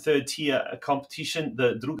Croatian third-tier competition,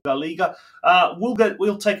 the Druga Liga.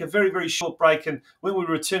 We'll take a very, very short break, and when we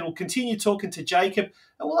return, we'll continue talking to JACOB,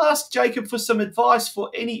 and we'll ask JACOB for some advice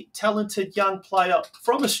for any talented young player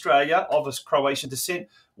from Australia of a Croatian descent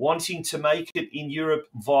wanting to make it in Europe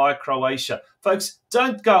via Croatia. Folks,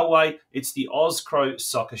 don't go away. It's the Oz Cro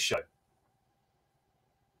Soccer Show.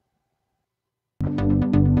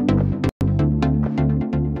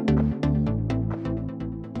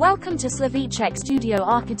 Welcome to Slovicek Studio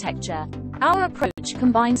Architecture. Our approach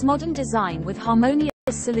combines modern design with harmonious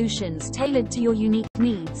solutions tailored to your unique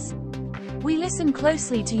needs. We listen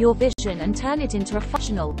closely to your vision and turn it into a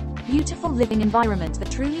functional, beautiful living environment that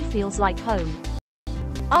truly feels like home.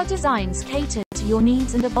 Our designs cater to your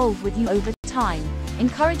needs and evolve with you over time,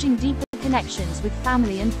 encouraging deeper connections with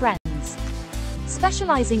family and friends.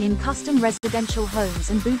 Specializing in custom residential homes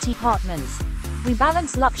and boutique apartments, we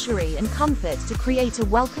balance luxury and comfort to create a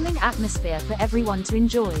welcoming atmosphere for everyone to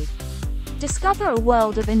enjoy. Discover a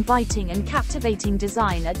world of inviting and captivating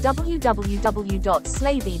design at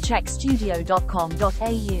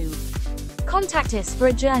www.slovicekstudio.com.au. Contact us for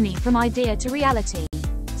a journey from idea to reality.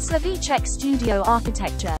 Slovicek Studio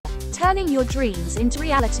Architecture, turning your dreams into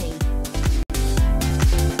reality.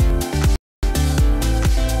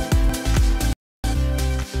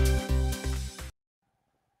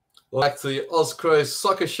 Back to the Oz Cro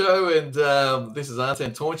Soccer Show, and this is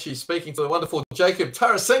Anthony speaking to the wonderful JACOB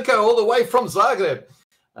Tarasenko all the way from Zagreb.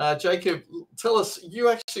 JACOB, tell us, you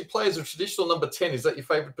actually play as a traditional number 10. Is that your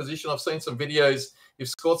favorite position? I've seen some videos. You've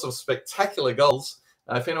scored some spectacular goals.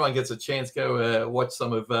 If anyone gets a chance, go watch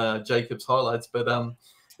some of JACOB's highlights. But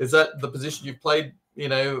is that the position you've played,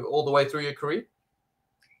 all the way through your career?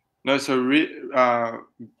 No, so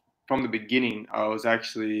from the beginning, I was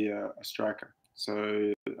actually a striker.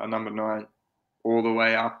 So a number 9 all the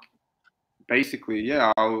way up. Basically,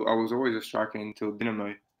 I was always a striker until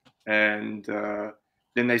Dinamo. And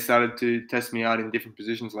then they started to test me out in different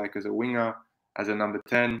positions, like as a winger, as a number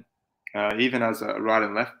 10, even as a right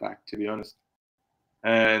and left back, to be honest.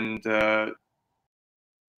 And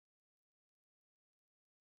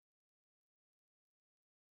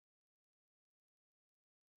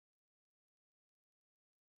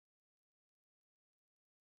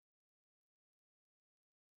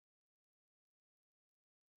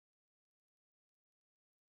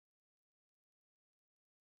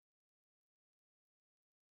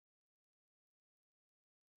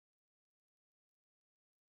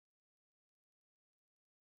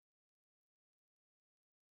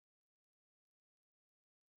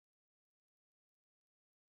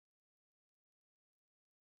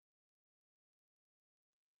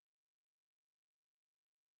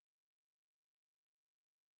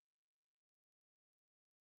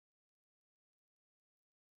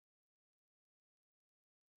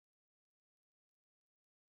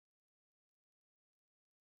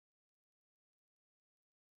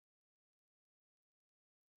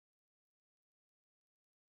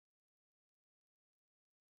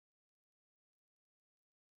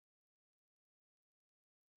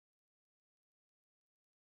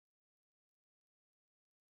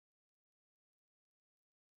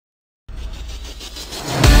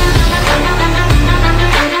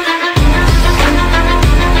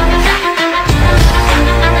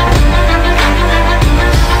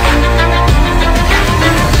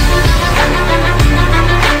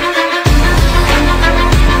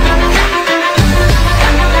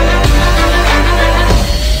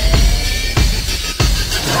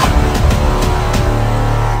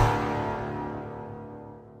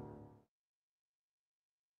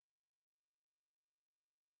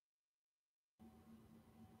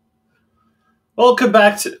Welcome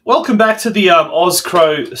back to the Oz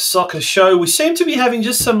Cro Soccer Show. We seem to be having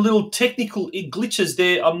just some little technical glitches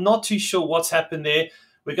there. I'm not too sure what's happened there.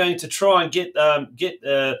 We're going to try and get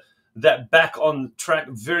that back on track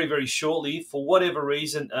very, very shortly for whatever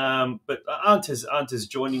reason. But Ante's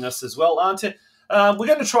joining us as well. Ante, we're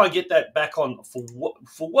going to try and get that back on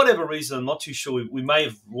for whatever reason. I'm not too sure. We may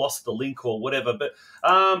have lost the link or whatever. But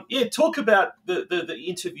yeah, talk about the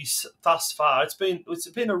interview thus far. It's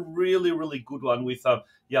been a really, really good one with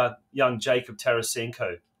young JACOB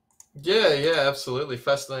Tarasenko. Yeah, absolutely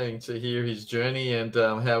fascinating to hear his journey and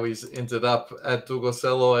how he's ended up at Dugo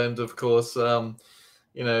Selo, and of course,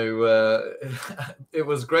 you know, it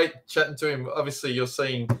was great chatting to him. Obviously, you're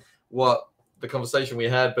seeing what the conversation we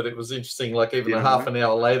had, but it was interesting, like even a half an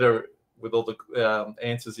hour later with all the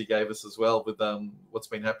answers he gave us as well with what's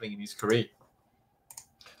been happening in his career.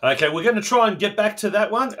 Okay, we're going to try and get back to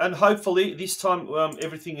that one, and hopefully this time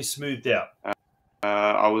everything is smoothed out.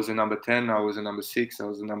 I was a number 10, I was a number 6, I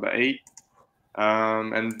was a number 8.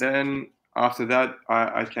 And then after that,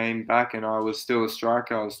 I came back and I was still a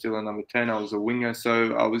striker. I was still a number 10. I was a winger.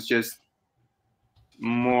 So I was just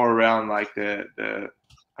more around like the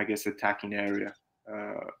I guess, attacking area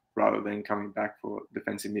rather than coming back for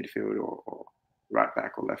defensive midfield or right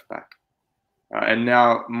back or left back. And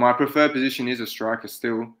now my preferred position is a striker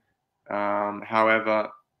still. However,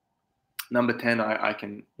 number 10, I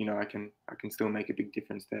can still make a big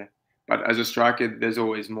difference there. But as a striker, there's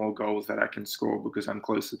always more goals that I can score because I'm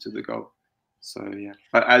closer to the goal. So yeah.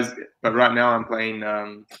 But right now I'm playing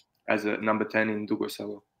as a number 10 in Dugo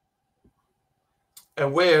Selo.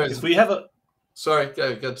 And where is if we have a sorry,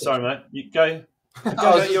 go. Sorry, mate. You go.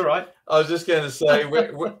 You're right. I was just going to say,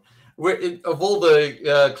 of all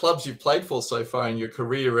the clubs you've played for so far in your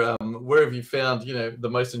career, where have you found, the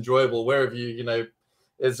most enjoyable? Where have you,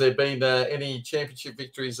 has there been any championship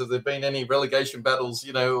victories? Have there been any relegation battles?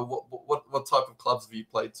 What type of clubs have you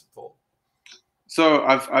played for? So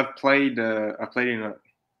I've played in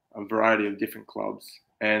a variety of different clubs,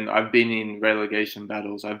 and I've been in relegation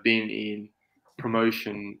battles. I've been in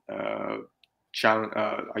promotion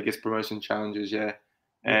promotion challenges, yeah.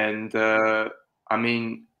 And I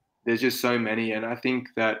mean, there's just so many, and I think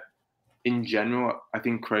that in general, I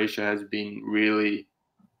think Croatia has been really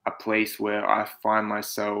a place where I find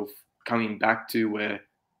myself coming back to, where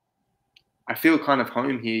I feel kind of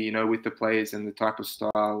home here, with the players and the type of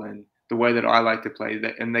style and the way that I like to play,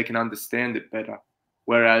 and they can understand it better.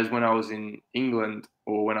 Whereas when I was in England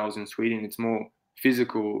or when I was in Sweden, it's more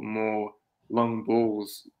physical, more long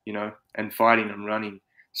balls, and fighting and running.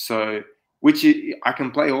 So, which I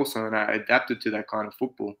can play also, and I adapted to that kind of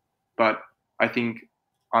football. But I think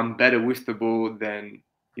I'm better with the ball than,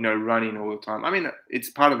 running all the time. I mean, it's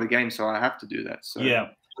part of the game, so I have to do that. So yeah,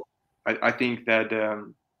 I think that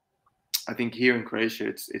I think here in Croatia,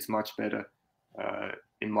 it's much better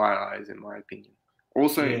in my eyes, in my opinion.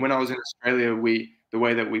 Also, yeah. When I was in Australia, the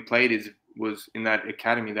way that we played was in that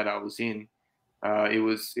academy that I was in. It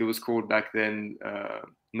was called back then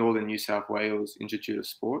Northern New South Wales Institute of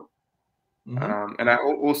Sport. Mm-hmm. And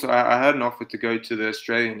I had an offer to go to the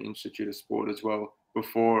Australian Institute of Sport as well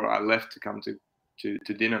before I left to come to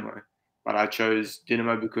Dinamo. But I chose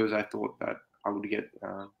Dinamo because I thought that I would get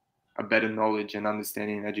a better knowledge and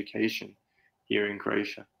understanding and education here in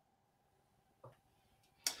Croatia.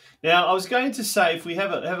 Now, I was going to say, if we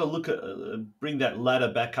have a look at bring that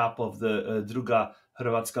ladder back up of the Druga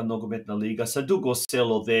Hrvatska Nogometna Liga. So Dugo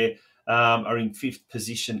Selo there are in 5th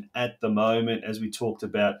position at the moment. As we talked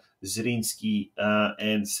about, Zrinski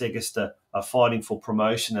and Segesta are fighting for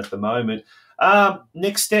promotion at the moment.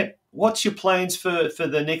 Next step, what's your plans for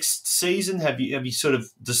the next season? Have you sort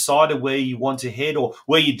of decided where you want to head or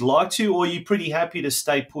where you'd like to, or are you pretty happy to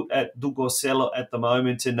stay put at Dugo Selo at the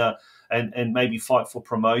moment and maybe fight for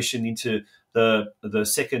promotion into the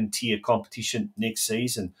second tier competition next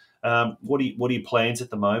season? What are your plans at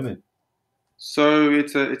the moment? So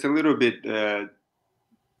it's a little bit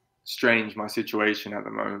strange, my situation at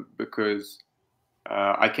the moment, because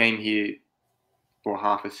I came here for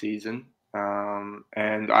half a season,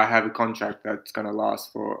 and I have a contract that's going to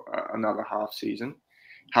last for another half season.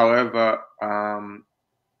 However,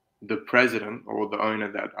 the president or the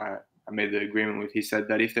owner that I made the agreement with, he said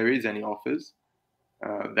that if there is any offers,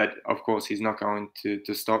 that of course he's not going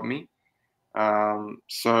to stop me.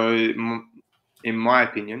 So in my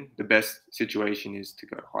opinion, the best situation is to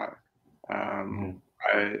go higher.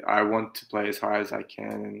 I want to play as high as I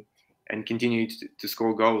can and continue to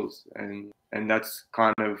score goals, and that's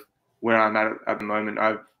kind of where I'm at the moment.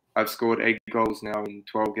 I've scored 8 goals now in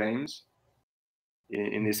 12 games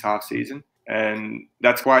in this half season, and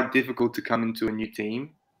that's quite difficult to come into a new team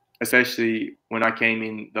especially when I came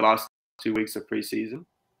in the last 2 weeks of preseason.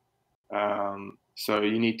 So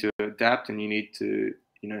you need to adapt, and you need to,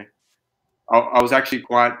 you know, I was actually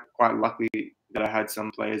quite lucky that I had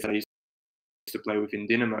some players that I used to play with in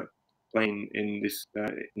Dinamo, playing in this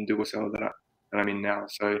in Dugo Selo that I'm in now.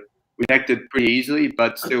 So we connected pretty easily,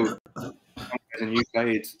 but still, as a new player,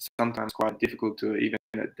 it's sometimes quite difficult to even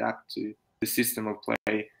adapt to the system of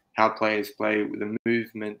play, how players play, with the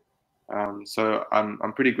movement. So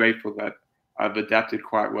I'm pretty grateful that I've adapted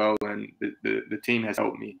quite well, and the team has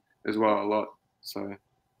helped me as well a lot. So,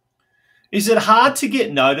 is it hard to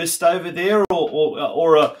get noticed over there,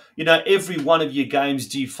 or you know, every one of your games,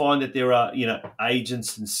 do you find that there are, you know,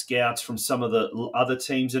 agents and scouts from some of the other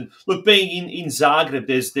teams? And look, being in Zagreb,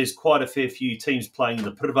 there's quite a fair few teams playing in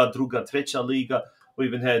the Prva, Druga, Treća Liga. We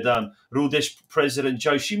even had Rudeš president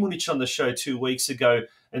Joe Šimunić on the show 2 weeks ago,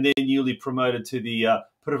 and they're newly promoted to the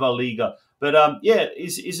Prva Liga. But yeah,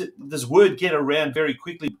 does word get around very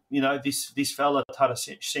quickly? You know, this fella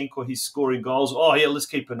Tarasenko, he's scoring goals. Oh yeah, let's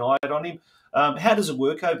keep an eye on him. How does it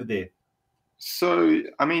work over there? So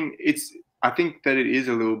I mean, I think that it is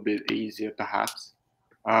a little bit easier, perhaps.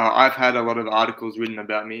 I've had a lot of articles written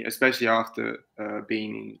about me, especially after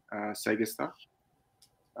being in Segestar.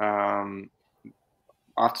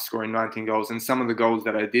 After scoring 19 goals, and some of the goals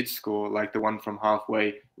that I did score, like the one from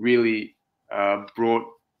halfway, really brought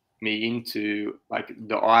me into like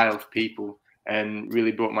the eye of people, and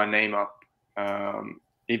really brought my name up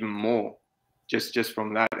even more just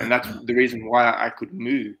from that. And that's the reason why I could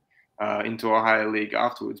move into a higher league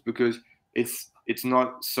afterwards, because it's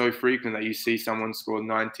not so frequent that you see someone score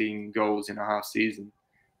 19 goals in a half season.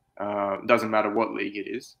 Doesn't matter what league it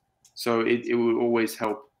is. So it will always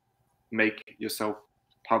help make yourself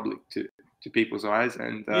public to people's eyes.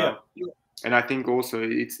 And and I think also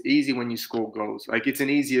it's easy when you score goals. Like, it's an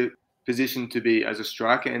easier position to be as a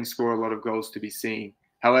striker and score a lot of goals to be seen.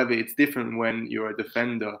 However, it's different when you're a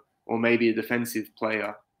defender or maybe a defensive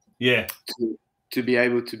player. Yeah. To be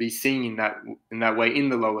able to be seen in that way in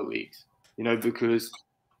the lower leagues, you know, because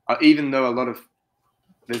even though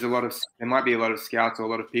there might be a lot of scouts or a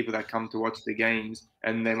lot of people that come to watch the games,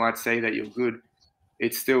 and they might say that you're good,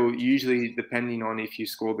 it's still usually, depending on if you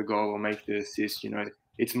score the goal or make the assist, you know,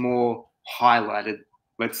 it's more highlighted,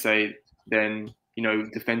 let's say, than, you know,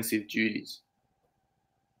 defensive duties.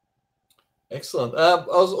 Excellent. I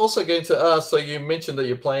was also going to ask, so you mentioned that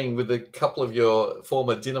you're playing with a couple of your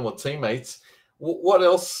former Dinamo teammates. What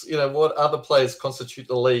else, you know, what other players constitute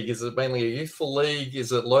the league? Is it mainly a youthful league?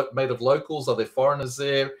 Is it made of locals? Are there foreigners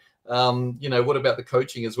there? You know, what about the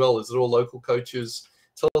coaching as well? Is it all local coaches?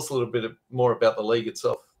 Tell us a little bit more about the league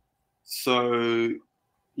itself. So,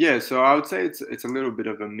 yeah, so I would say it's a little bit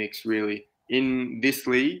of a mix, really. In this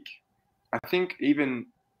league, I think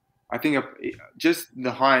just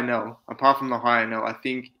the high NL, apart from the high NL, I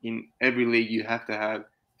think in every league you have to have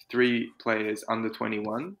 3 players under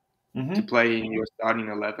 21 to play in your starting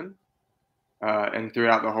 11, and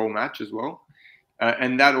throughout the whole match as well.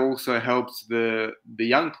 And that also helps the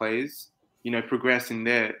young players, you know, progress in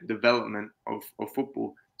their development of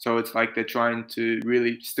football. So it's like they're trying to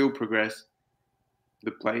really still progress the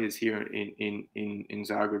players here in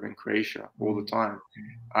Zagreb and Croatia all the time.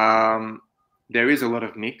 There is a lot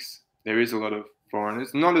of mix. There is a lot of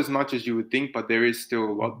foreigners. Not as much as you would think, but there is still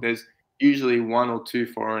a lot. There's usually 1 or 2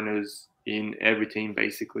 foreigners in every team,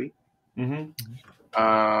 basically.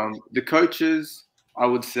 The coaches, I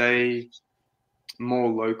would say, more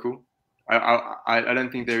local. I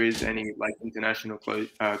don't think there is any like international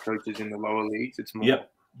coaches in the lower leagues. It's more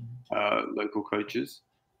local coaches.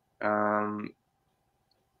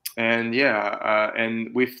 And yeah,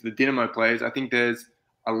 and with the Dinamo players, I think there's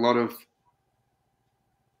a lot of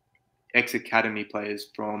ex-academy players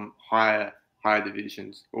from higher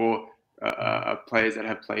divisions, or players that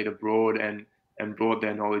have played abroad and brought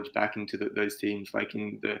their knowledge back into those teams, like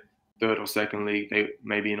in the 3rd or 2nd league, they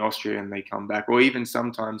maybe in Austria, and they come back, or even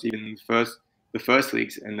sometimes even the first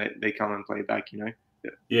leagues, and they come and play back, you know,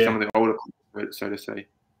 some of the older players, so to say.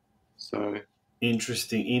 So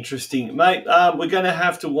interesting, mate. We're going to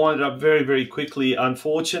have to wind it up very, very quickly.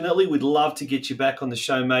 Unfortunately, we'd love to get you back on the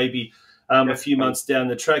show maybe a few months down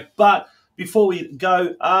the track, but before we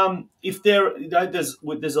go, if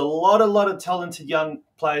there's a lot of talented young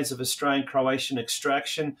players of Australian Croatian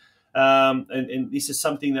extraction, and this is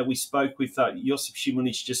something that we spoke with Josip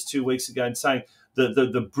Šimunić just 2 weeks ago, and saying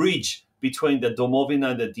the bridge between the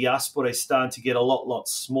Domovina and the diaspora is starting to get a lot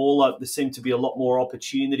smaller. There seem to be a lot more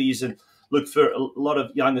opportunities, and look for a lot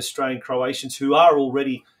of young Australian Croatians who are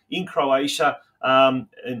already in Croatia, and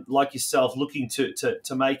like yourself, looking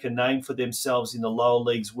to make a name for themselves in the lower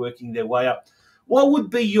leagues, working their way up. what would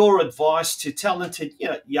be your advice to talented,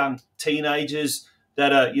 young teenagers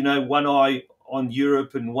that are, one eye on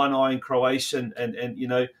Europe and one eye in Croatia and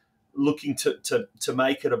looking to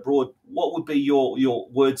make it abroad? What would be your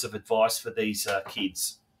words of advice for these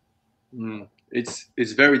kids?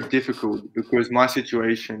 It's very difficult because my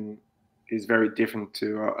situation is very different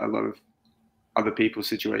to a lot of other people's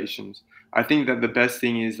situations. I think that the best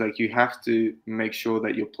thing is like you have to make sure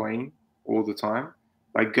that you're playing all the time.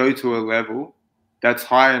 Like go to a level that's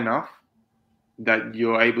high enough that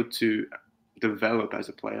you're able to develop as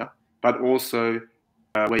a player, but also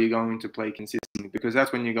where you're going to play consistently, because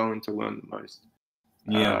that's when you're going to learn the most.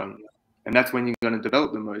 Yeah. And that's when you're going to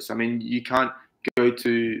develop the most. I mean, you can't go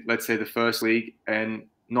to, let's say, the first league and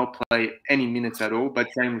not play any minutes at all, but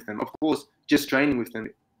train with them. Of course, just training with them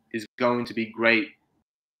is going to be great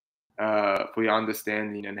for your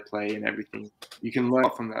understanding and play and everything. You can learn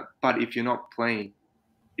from that. But if you're not playing,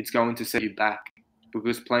 it's going to set you back,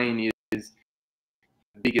 because playing is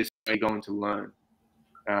the biggest way you're going to learn.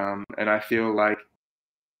 And I feel like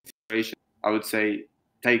I would say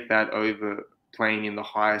take that over playing in the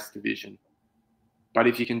highest division. But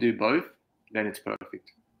if you can do both, then it's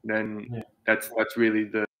perfect. Then that's really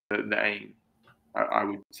the aim, I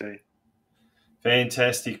would say.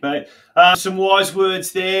 Fantastic, mate. Some wise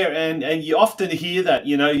words there, and you often hear that,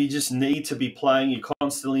 you just need to be playing. You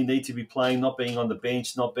constantly need to be playing, not being on the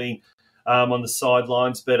bench, not being on the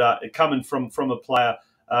sidelines. But coming from a player,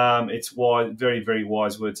 it's wise, very, very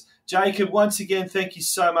wise words. Jacob, once again, thank you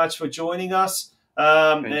so much for joining us.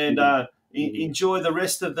 Enjoy the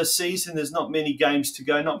rest of the season. There's not many games to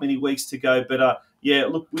go, not many weeks to go. But,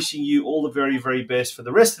 look, wishing you all the very, very best for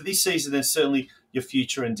the rest of this season and certainly your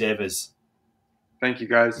future endeavours. Thank you,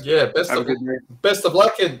 guys. Yeah, best of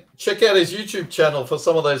luck, and check out his YouTube channel for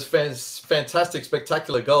some of those fantastic,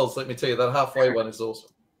 spectacular goals. Let me tell you, that halfway one is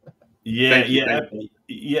awesome. Yeah,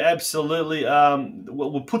 absolutely.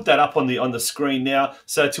 We'll put that up on the screen now.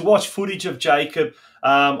 So to watch footage of Jacob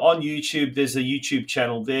on YouTube, there's a YouTube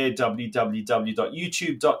channel there,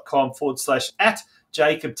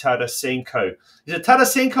 www.youtube.com/@Jacob Tarasenko. Is it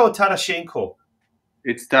Tarasenko or Tarashenko?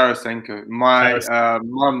 It's Tarasenko. My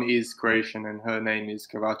mum is Croatian and her name is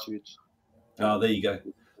Kovacevic. Oh, there you go.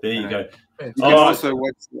 You can also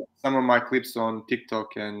watch some of my clips on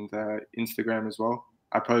TikTok and Instagram as well.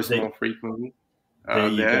 I post more frequently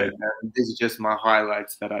there. And these are just my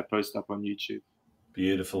highlights that I post up on YouTube.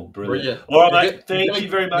 Beautiful. Brilliant. All right, mate. Thank you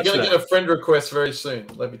very much. You're going to get a friend request very soon,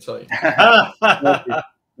 let me tell you.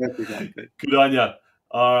 Good on you.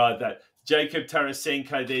 All right, Jacob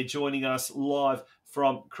Tarasenko there joining us live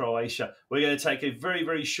from Croatia. We're going to take a very,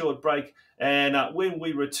 very short break. And when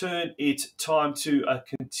we return, it's time to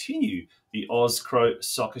continue the Oz Cro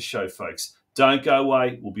Soccer Show, folks. Don't go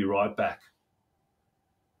away. We'll be right back.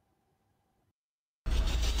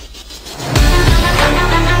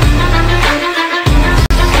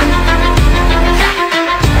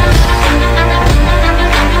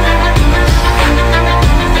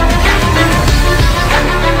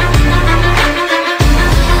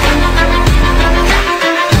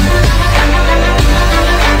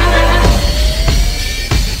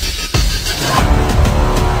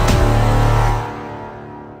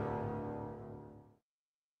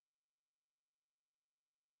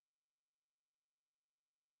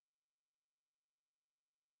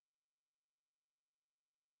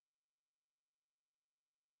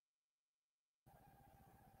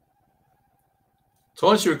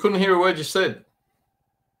 Thomas, we couldn't hear a word you said.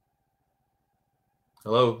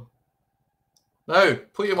 Hello. No,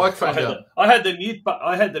 put your microphone down. I had the mute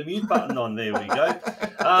button on. There we go.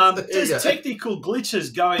 There's technical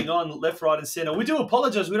glitches going on left, right, and centre. We do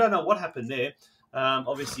apologise. We don't know what happened there.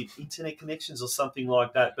 Obviously, internet connections or something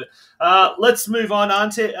like that. But let's move on,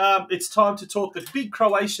 Ante. It's time to talk the big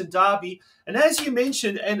Croatian derby. And as you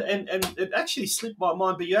mentioned, and it actually slipped my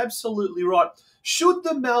mind, but you're absolutely right. Should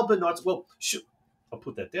the Melbourne Knights, I'll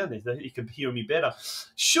put that down there. You can hear me better.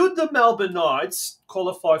 Should the Melbourne Knights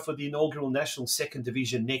qualify for the inaugural National Second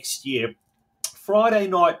Division next year, Friday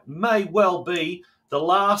night may well be the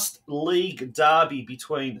last league derby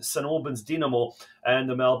between St Albans Dinamo and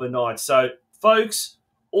the Melbourne Knights. So, folks,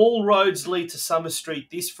 all roads lead to Summer Street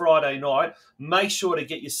this Friday night. Make sure to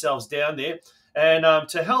get yourselves down there. And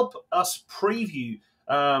to help us preview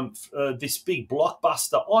this big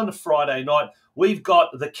blockbuster on Friday night, we've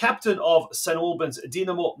got the captain of St Albans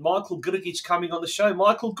Dinamo, Michael Grgic, coming on the show.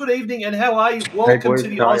 Michael, good evening, and how are you? Welcome to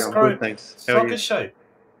the Oz Cro Soccer Show.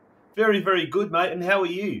 Very, very good, mate. And how are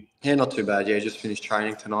you? Yeah, not too bad. Yeah, just finished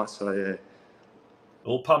training tonight, so yeah.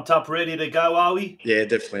 All pumped up, ready to go, are we? Yeah,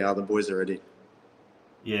 definitely are. The boys are ready.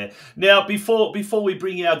 Yeah. Now, before we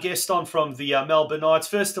bring our guest on from the Melbourne Knights,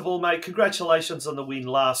 first of all, mate, congratulations on the win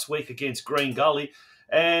last week against Green Gully,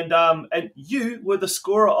 and you were the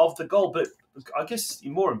scorer of the goal. But I guess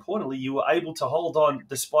more importantly, you were able to hold on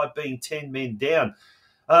despite being 10 men down.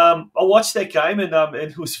 I watched that game, and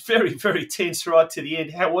it was very, very tense right to the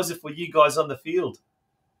end. How was it for you guys on the field?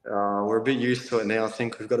 We're a bit used to it now. I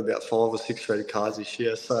think we've got about 5 or 6 red cards this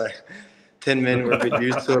year, so 10 men, we're a bit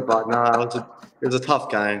used to it. But no, it was a tough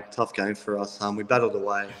game for us. We battled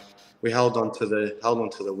away. We held on to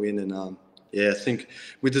the win, and yeah, I think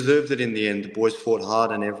we deserved it in the end. The boys fought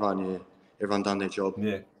hard, and everyone done their job.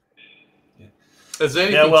 Yeah. Has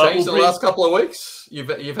anything changed in the last couple of weeks?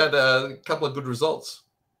 You've had a couple of good results.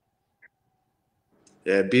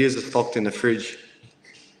 Yeah, beers are stocked in the fridge.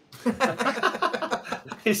 Love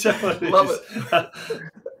it.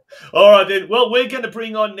 All right, then. Well, we're going to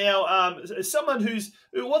bring on now someone they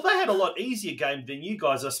had a lot easier game than you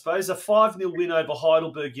guys, I suppose. A 5-0 win over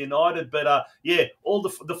Heidelberg United. But, yeah, all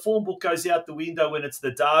the form book goes out the window when it's the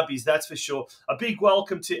derbies, that's for sure. A big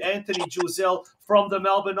welcome to Anthony Duzel from the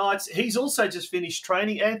Melbourne Knights. He's also just finished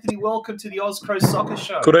training. Anthony, welcome to the Oz Cro Soccer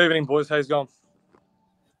Show. Good evening, boys. How's it going?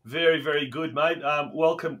 Very, very good, mate.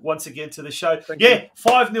 Welcome once again to the show. Thank you.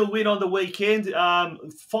 5-0 win on the weekend.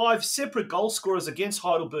 5 separate goal scorers against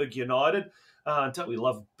Heidelberg United. Don't we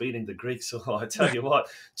love beating the Greeks? Oh, I tell you what.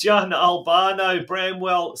 Gian Albano,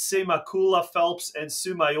 Bramwell, Simakula, Phelps, and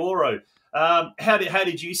Sumayoro. How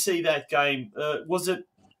did you see that game? Was it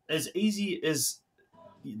as easy as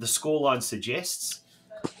the scoreline suggests?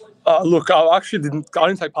 Look, I didn't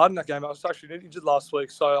take part in that game. I was actually injured last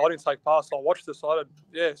week, so I didn't take part. So I watched this.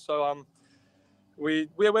 We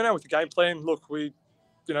went out with the game plan. Look, we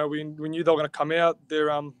knew they were going to come out. They're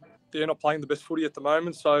not playing the best footy at the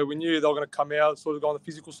moment, so we knew they were going to come out, sort of go on the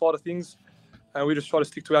physical side of things, and we just tried to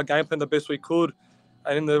stick to our game plan the best we could.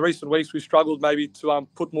 And in the recent weeks, we struggled maybe to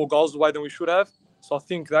put more goals away than we should have. So I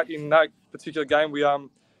think that in that particular game, we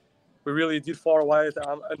really did fire away in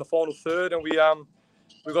the final third, and we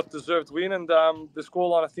got the deserved win, and the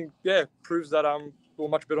scoreline, I think, proves that we were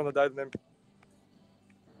much better on the day than them.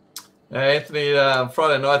 Anthony,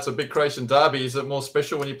 Friday night's a big Croatian derby. Is it more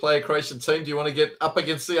special when you play a Croatian team? Do you want to get up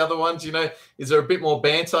against the other ones? Is there a bit more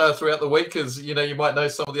banter throughout the week because, you might know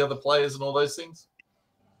some of the other players and all those things?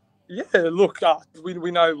 Yeah, look,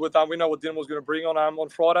 we know what Dinamo's going to bring on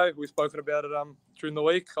Friday. We've spoken about it during the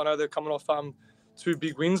week. I know they're coming off 2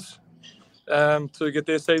 big wins to get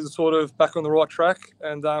their season sort of back on the right track,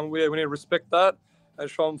 and we need to respect that and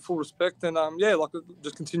show them full respect, and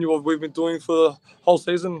just continue what we've been doing for the whole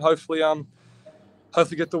season. Hopefully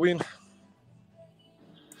get the win.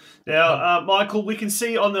 Now, Michael, we can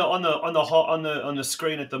see on the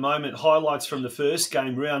screen at the moment highlights from the first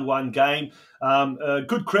game, round 1 game. A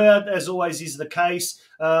good crowd, as always is the case.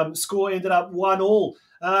 Score ended up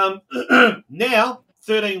 1-1. Now,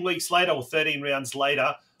 13 weeks later, or 13 rounds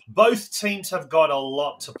later, both teams have got a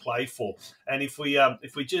lot to play for. And if we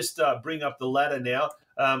just bring up the ladder now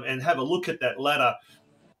and have a look at that ladder,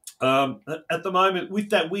 at the moment, with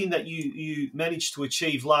that win that you managed to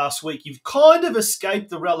achieve last week, you've kind of escaped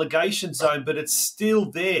the relegation zone, but it's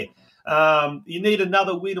still there. You need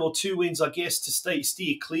another win or 2 wins, I guess, to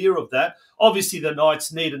steer clear of that. Obviously, the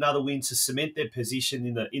Knights need another win to cement their position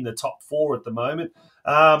in the top 4 at the moment.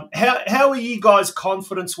 How are you guys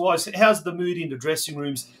confidence-wise? How's the mood in the dressing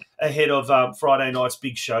rooms ahead of Friday night's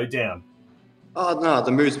big showdown? Oh, no,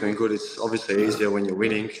 the mood's been good. It's obviously easier when you're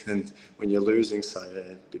winning than when you're losing, so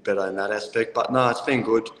yeah, a bit better in that aspect. But no, it's been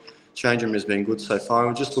good. Change room has been good so far.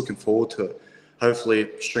 We're just looking forward to it. Hopefully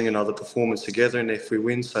string another performance together, and if we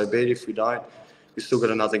win, so be it. If we don't, we still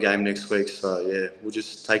got another game next week. So yeah, we'll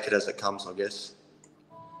just take it as it comes, I guess.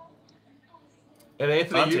 And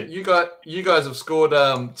Anthony, you guys have scored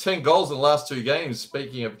 10 goals in the last 2 games.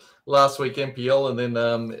 Speaking of last week NPL and then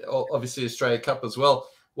obviously Australia Cup as well.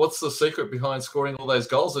 What's the secret behind scoring all those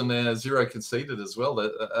goals and 0 conceded as well?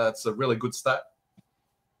 That's a really good stat.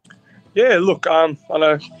 Yeah, look, I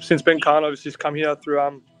know since Ben Khan obviously has come here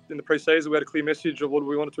through in the pre-season, we had a clear message of what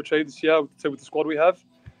we wanted to achieve this year with the squad we have.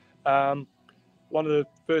 One of the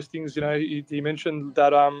first things, he mentioned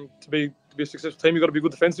that to be a successful team, you've got to be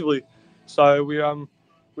good defensively. So we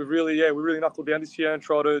really knuckled down this year and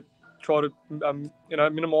try to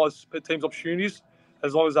minimise the team's opportunities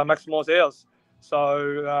as long as they maximise ours.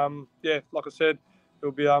 So like I said,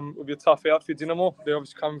 it'll be a tough out for Dinamo. They're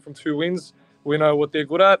obviously coming from 2 wins. We know what they're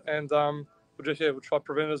good at, and we'll try to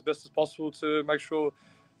prevent it as best as possible to make sure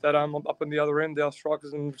that up in the other end, our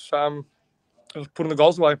strikers and putting the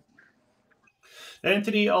goals away.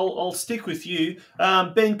 Anthony, I'll stick with you.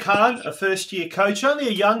 Ben Kahn, a first-year coach, only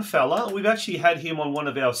a young fella. We've actually had him on one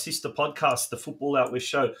of our sister podcasts, the Football Out West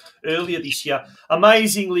Show, earlier this year.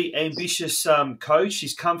 Amazingly ambitious coach.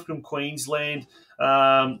 He's come from Queensland.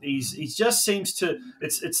 He just seems to.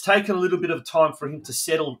 It's taken a little bit of time for him to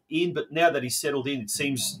settle in, but now that he's settled in, it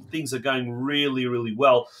seems things are going really, really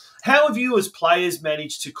well. How have you, as players,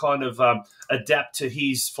 managed to kind of adapt to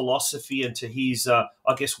his philosophy and to his, I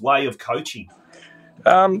guess, way of coaching?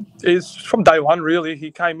 It's from day one, really.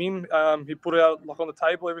 He came in, he put out on the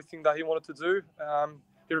table everything that he wanted to do.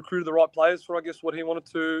 He recruited the right players for, I guess, what he wanted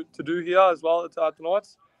to do here as well at the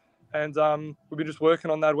Knights. And we've been just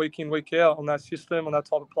working on that week in, week out, on that system, on that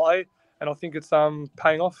type of play. And I think it's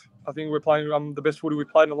paying off. I think we're playing the best footy we've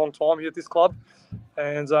played in a long time here at this club.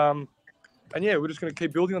 And yeah, we're just going to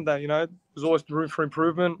keep building on that. There's always room for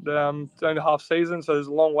improvement. It's only half season, so there's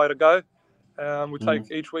a long way to go. We take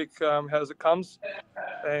each week as it comes.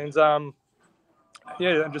 And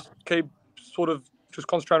yeah, and just keep sort of just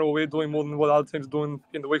concentrating on what we're doing more than what other teams are doing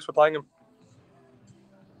in the weeks we're playing them.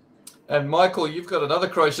 And Michael, you've got another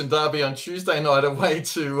Croatian derby on Tuesday night away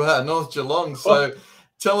to North Geelong. So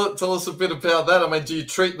tell us a bit about that. I mean, do you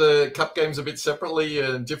treat the cup games a bit separately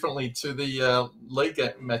and differently to the league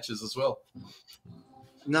matches as well?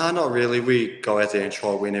 No, not really. We go out there and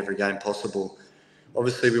try to win every game possible.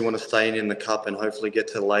 Obviously, we want to stay in the cup and hopefully get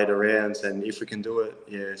to the later rounds. And if we can do it,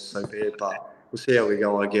 yeah, so be it. But we'll see how we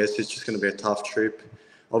go, I guess. It's just going to be a tough trip.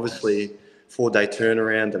 Obviously, 4-day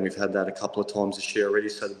turnaround, and we've had that a couple of times this year already,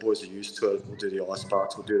 so the boys are used to it. We'll do the ice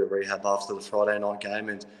baths, we'll do the rehab after the Friday night game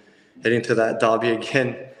and head into that derby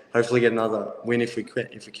again. Hopefully get another win if we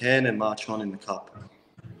can and march on in the cup.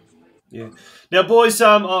 Yeah. Now, boys,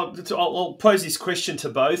 I'll pose this question to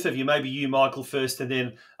both of you. Maybe you, Michael, first, and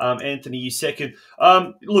then Anthony, you second.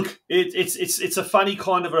 Look, it's a funny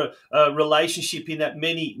kind of a relationship in that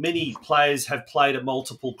many players have played at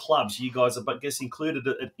multiple clubs. You guys are, I guess, included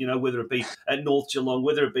at, whether it be at North Geelong,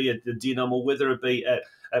 whether it be at the Dinamo, whether it be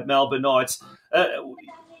at Melbourne Knights.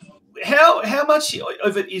 How much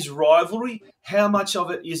of it is rivalry? How much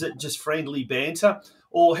of it is it just friendly banter?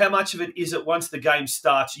 Or how much of it is it once the game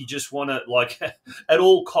starts, you just want to, at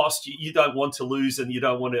all costs, you don't want to lose and you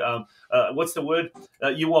don't want to, what's the word?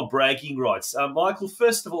 You want bragging rights. Michael,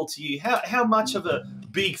 first of all to you, how much of a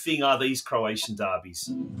big thing are these Croatian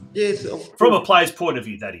derbies? Yes, from a player's point of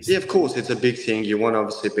view, that is. Yeah, of course, it's a big thing. You want to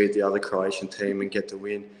obviously beat the other Croatian team and get the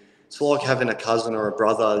win. It's like having a cousin or a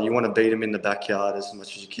brother. You want to beat them in the backyard as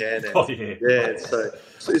much as you can. And yeah,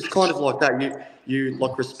 so it's kind of like that. You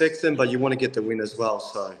respect them, but you want to get the win as well.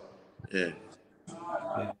 So, yeah.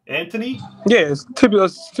 Anthony? Yeah, it's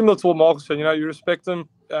similar to what Michael said. You respect them.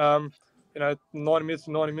 90 minutes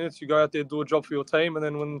to 90 minutes. You go out there, do a job for your team, and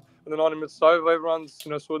then when the 90 minutes is over, everyone's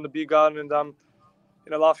sort of in the beer garden and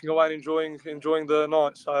laughing away and enjoying the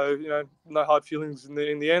night. So no hard feelings in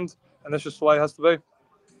the end, and that's just the way it has to be.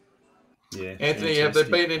 Yeah, Anthony, have there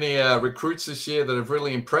been any recruits this year that have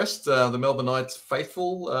really impressed the Melbourne Knights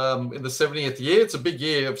faithful in the 70th year? It's a big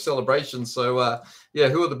year of celebration. So, yeah,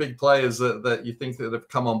 who are the big players that you think that have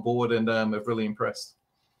come on board and have really impressed?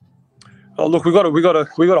 Oh, look, we got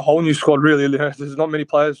a whole new squad. Really, there's not many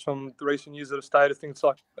players from the recent years that have stayed. I think it's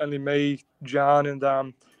like only me, Jan,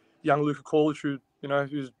 and young Luka Corlic,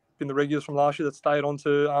 who's been the regulars from last year that stayed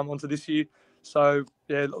onto this year. So,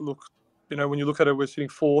 yeah, look. When you look at it, we're sitting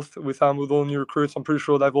fourth with all new recruits. I'm pretty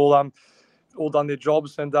sure they've all done their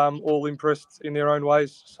jobs and all impressed in their own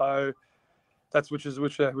ways. So which is a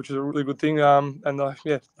really good thing.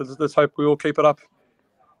 Let's hope we all keep it up.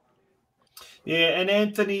 Yeah, and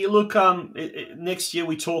Anthony, look, next year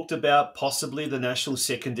we talked about possibly the National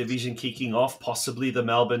Second Division kicking off, possibly the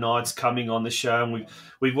Melbourne Knights coming on the show, and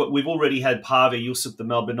we've already had Pavel Yusuf, the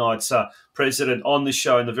Melbourne Knights president, on the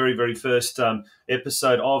show in the very, very first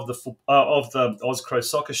episode of the Oz Cro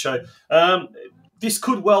Soccer Show. This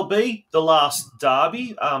could well be the last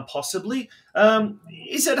derby, possibly.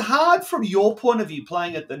 Is it hard from your point of view,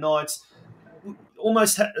 playing at the Knights,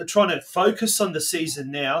 almost trying to focus on the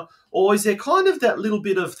season now? Or is there kind of that little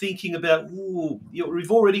bit of thinking about, we've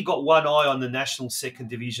already got one eye on the National Second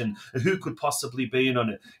Division, who could possibly be in on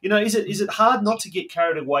it? Is it hard not to get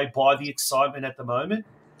carried away by the excitement at the moment?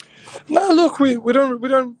 No, look, we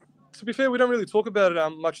don't. To be fair, we don't really talk about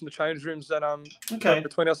it much in the change rooms and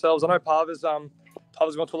between ourselves. I know Pavel's gone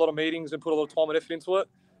to a lot of meetings and put a lot of time and effort into it.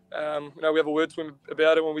 We have a word to him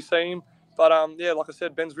about it when we see him. But yeah, like I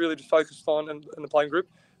said, Ben's really just focused on and the playing group.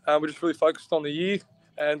 We're just really focused on the year.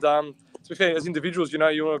 And to be fair, as individuals, you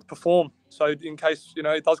want to perform. So in case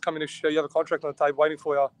it does come in next year, you have a contract on the table waiting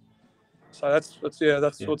for you. So that's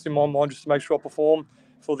what's in my mind, just to make sure I perform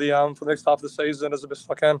for the next half of the season as best as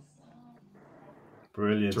I can.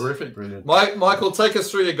 Brilliant. Terrific. Brilliant. Michael, take us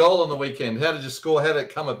through your goal on the weekend. How did you score? How did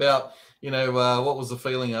it come about? What was the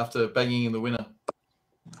feeling after banging in the winner?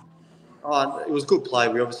 It was good play.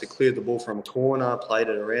 We obviously cleared the ball from a corner, played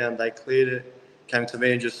it around. They cleared it, came to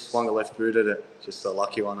me and just swung a left boot at it. Just a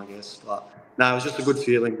lucky one, I guess. But no, it was just a good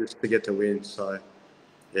feeling just to get the win. So,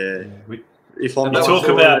 yeah. If I'm talk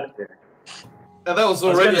about... And that was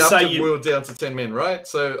already after we were down to 10 men, right?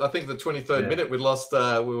 So I think the 23rd minute we lost,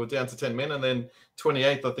 we were down to 10 men, and then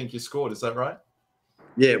 28th, I think you scored. Is that right?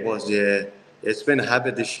 Yeah, it was, yeah. It's been a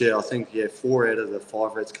habit this year. I think, 4 out of the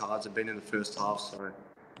 5 red cards have been in the first half. So,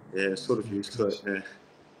 yeah, sort of used to it, yeah.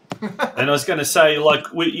 And I was going to say,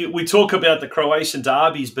 like, we talk about the Croatian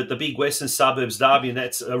derbies, but the big Western Suburbs derby, and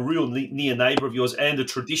that's a real near neighbour of yours and a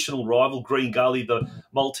traditional rival, Green Gully, the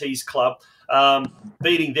Maltese club,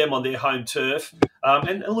 beating them on their home turf.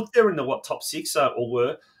 And look, they're in the top 6 or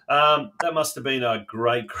were. That must have been a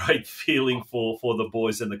great feeling for the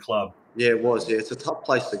boys in the club. Yeah, it was. Yeah, it's a tough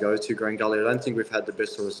place to go to, Green Gully. I don't think we've had the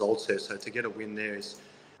best of results there. So to get a win there is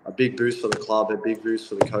a big boost for the club, a big boost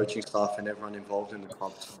for the coaching staff and everyone involved in the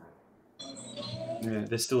club. Yeah,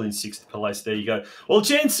 they're still in 6th place. There you go. Well,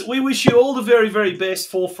 gents, we wish you all the very, very best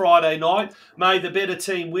for Friday night. May the better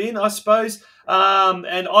team win, I suppose.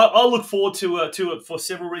 And I look forward to it for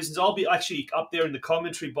several reasons. I'll be actually up there in the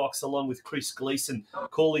commentary box along with Chris Gleeson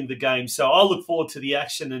calling the game. So I look forward to the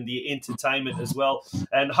action and the entertainment as well.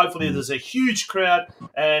 And hopefully there's a huge crowd.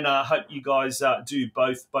 And I hope you guys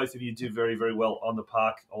both of you do very, very well on the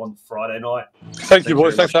park on Friday night. Thank you,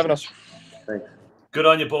 boys. Thanks for having us. Thanks. Good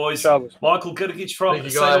on you, boys. Michael Grgic from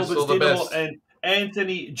St. Albans Dinamo and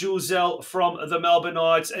Anthony Duzel from the Melbourne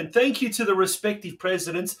Knights. And thank you to the respective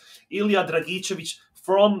presidents, Ilya Dragicevic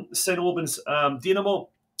from St. Albans Dinamo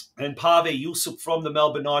and Pavel Yusuf from the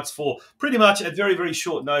Melbourne Knights for pretty much at very, very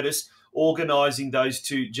short notice organising those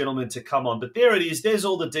two gentlemen to come on. But there it is. There's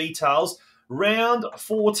all the details. Round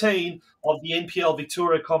 14 of the NPL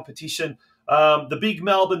Victoria competition. The big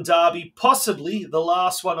Melbourne derby, possibly the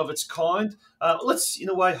last one of its kind. Let's, in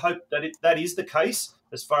a way, hope that that is the case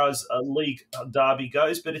as far as a league derby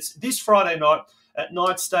goes. But it's this Friday night at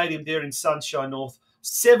Knight Stadium there in Sunshine North,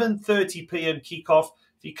 7:30 p.m. kickoff.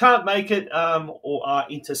 If you can't make it or are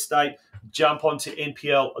interstate, jump onto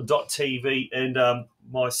npl.tv and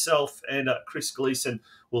myself and Chris Gleeson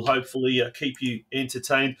will hopefully keep you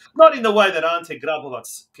entertained. Not in the way that Ante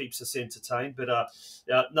Grabovac keeps us entertained, but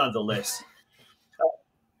nonetheless.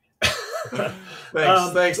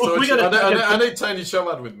 Thanks, Torch. I need Tony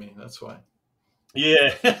Sherman with me. That's why.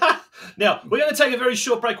 Yeah. Now, we're going to take a very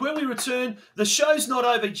short break. When we return, the show's not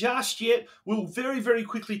over just yet. We'll very, very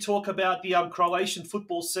quickly talk about the Croatian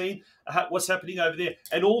football scene, what's happening over there.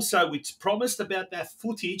 And also, we promised about that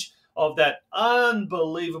footage of that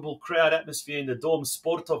unbelievable crowd atmosphere in the Dom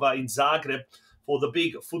Sportova in Zagreb for the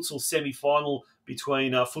big futsal semi-final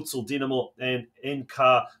between Futsal Dinamo and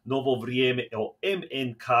NK Novo Vrijeme, or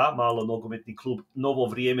MNK, Malo Nogometni Klub Novo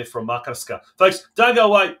Vrijeme from Makarska. Folks, don't go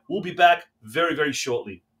away. We'll be back very, very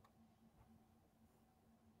shortly.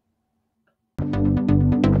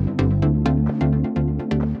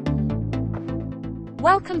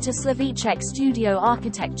 Welcome to Slovicek Studio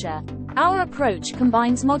Architecture. Our approach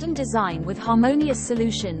combines modern design with harmonious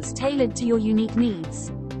solutions tailored to your unique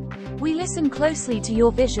needs. We listen closely to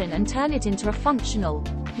your vision and turn it into a functional,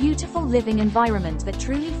 beautiful living environment that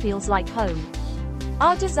truly feels like home.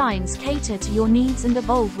 Our designs cater to your needs and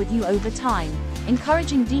evolve with you over time,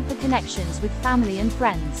 encouraging deeper connections with family and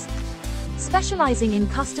friends. Specializing in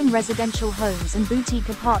custom residential homes and boutique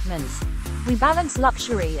apartments, we balance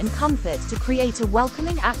luxury and comfort to create a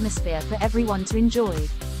welcoming atmosphere for everyone to enjoy.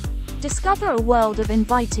 Discover a world of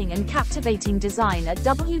inviting and captivating design at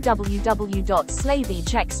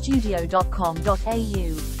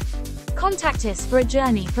www.slovicekstudio.com.au. Contact us for a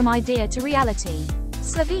journey from idea to reality.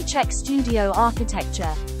 Slovicek Studio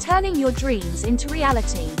Architecture, turning your dreams into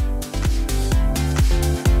reality.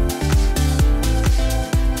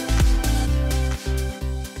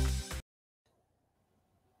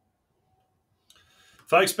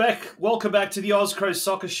 Folks, welcome back to the Oz Cro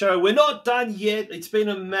Soccer Show. We're not done yet. It's been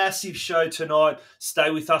a massive show tonight.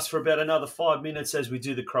 Stay with us for about another 5 minutes as we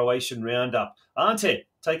do the Croatian roundup. Ante,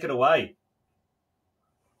 take it away.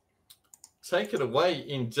 Take it away,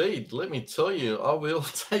 indeed. Let me tell you, I will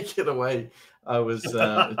take it away. I was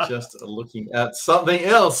just looking at something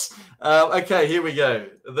else. Okay, here we go.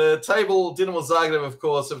 The table, Dinamo Zagreb, of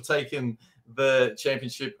course, have taken the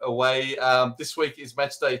championship away. This week is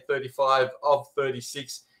match day 35 of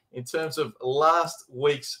 36. In terms of last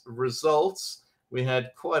week's results, we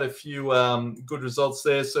had quite a few good results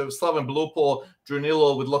there. So Slaven Belupo drew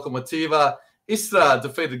 0 with Lokomotiva. Istra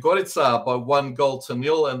defeated Gorica by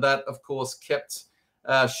 1-0, and that, of course, kept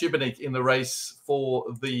Šibenik in the race for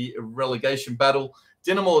the relegation battle.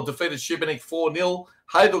 Dinamo defeated Šibenik 4-0.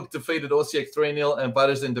 Hajduk defeated Osijek 3-0, and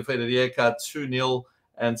Varaždin defeated Rijeka 2-0.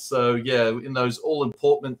 And so, yeah, in those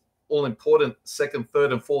all-important second,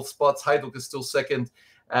 third, and fourth spots, Hajduk is still second,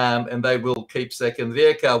 and they will keep second.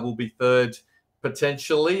 Rijeka will be third,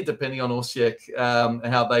 potentially, depending on Osijek and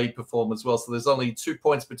how they perform as well. So there's only 2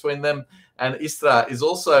 points between them. And Istra is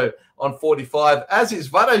also on 45, as is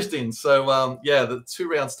Varaždin. So, yeah, the 2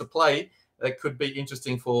 rounds to play. That could be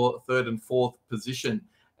interesting for third and fourth position.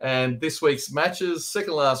 And this week's matches,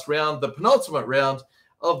 second last round, the penultimate round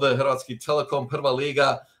of the Hrvatski Telekom Prva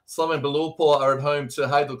Liga. Slaven Belupo are at home to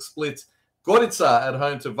Hajduk Split. Gorica at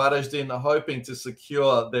home to Varaždin, hoping to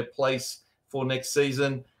secure their place for next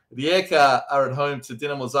season. Rijeka are at home to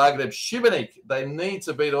Dinamo Zagreb. Šibenik, they need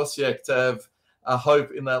to beat Osijek to have a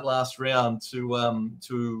hope in that last round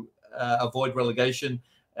to avoid relegation.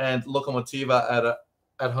 And Lokomotiva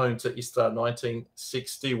at home to Istra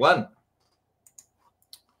 1961.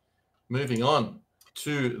 Moving on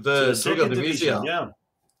to the Druga Division. Yeah.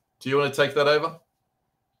 Do you want to take that over?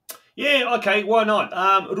 Yeah, okay, why not?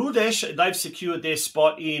 Rudeš, they've secured their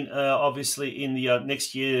spot in, obviously, in the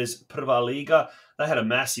next year's Prva Liga. They had a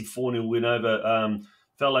massive 4-0 win over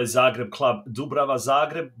fellow Zagreb club Dubrava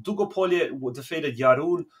Zagreb. Dugopolje defeated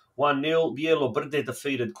Jarun 1-0. Bijelo Brde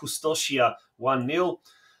defeated Kustošija 1-0.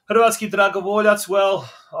 Hrvatski Dragovoljac, well,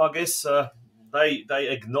 I guess they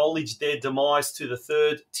acknowledged their demise to the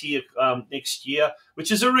third tier next year,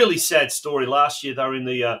 which is a really sad story. Last year they were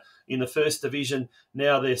in the first division.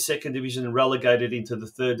 Now they're second division, relegated into the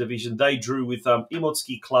third division. They drew with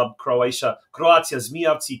Imotski club Croatia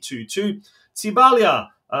Zmijavci 2-2. Cibalia,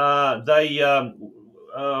 they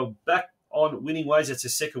back on winning ways. It's a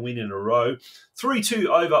second win in a row. 3-2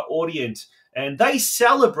 over Orient. And they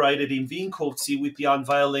celebrated in Vinkovci with the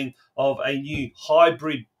unveiling of a new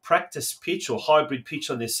hybrid practice pitch, or hybrid pitch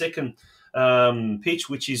on their second pitch,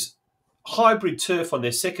 which is hybrid turf on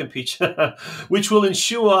their second pitch, which will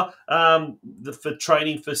ensure for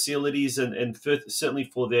training facilities and certainly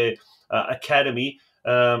for their academy,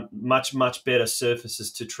 much better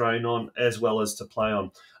surfaces to train on as well as to play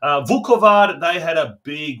on. Vukovar, they had a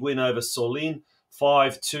big win over Solin,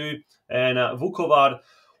 5-2. And Vukovar,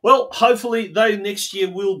 well, hopefully they next year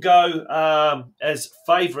will go as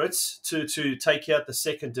favourites to take out the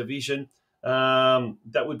second division.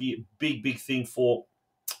 That would be a big thing for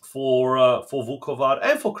Vukovar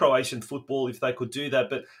and for Croatian football if they could do that.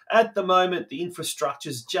 But at the moment, the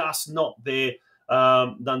infrastructure's just not there.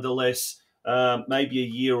 Nonetheless, maybe a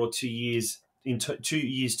year or 2 years, in 2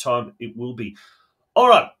 years' time, it will be. All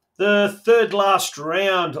right. The third last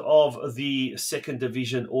round of the second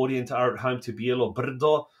division, Orient are at home to Bijelo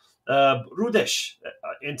Brdo. Rudeš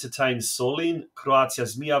entertains Solin. Croatia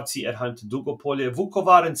Zmijavci at home to Dugopolje.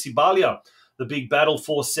 Vukovar and Cibalia, the big battle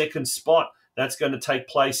for second spot. That's going to take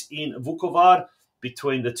place in Vukovar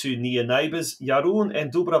between the two near neighbours, Jarun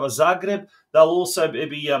and Dubrava Zagreb. They'll also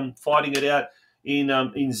be fighting it out in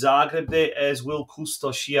Zagreb there, as will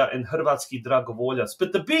Kustošija and Hrvatski Dragovoljac.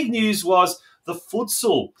 But the big news was the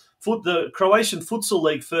the Croatian Futsal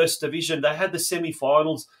League First Division. They had the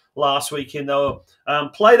semi-finals last weekend. They were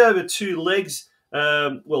played over 2 legs.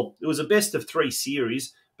 Well, it was a best-of-3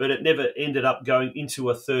 series, but it never ended up going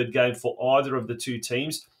into a third game for either of the two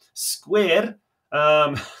teams. Square,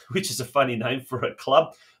 which is a funny name for a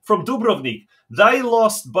club, from Dubrovnik, they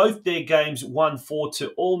lost both their games 1-4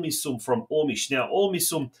 to Olmisum from Omiš. Now,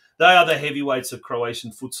 Olmisum, they are the heavyweights of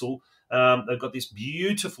Croatian futsal. They've got this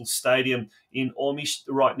beautiful stadium in Omiš,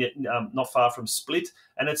 right not far from Split.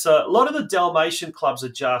 And it's a lot of the Dalmatian clubs are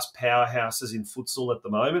just powerhouses in futsal at the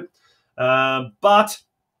moment. But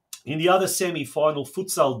in the other semi-final,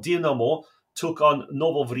 Futsal Dinamo took on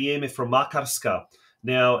Novo Vrijeme from Makarska.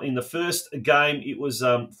 Now, in the first game, it was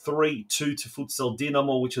 3-2 to Futsal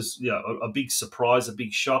Dinamo, which was a big surprise, a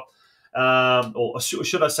big shock. Or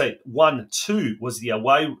should I say 1-2 was the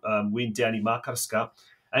away win down in Makarska.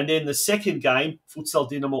 And then the second game, Futsal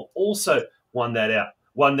Dinamo also won that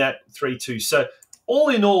 3-2. So all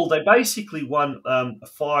in all, they basically won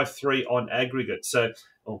 5-3 on aggregate. So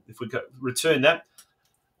if we return that,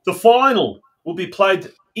 the final will be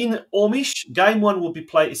played in Omiš. Game 1 will be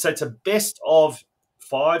played. So it's a best of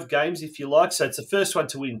 5 games, if you like. So it's the first one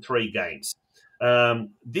to win 3 games.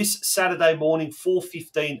 This Saturday morning,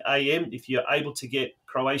 4:15 a.m., if you're able to get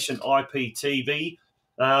Croatian IPTV,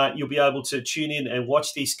 you'll be able to tune in and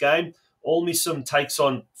watch this game. Olmisum takes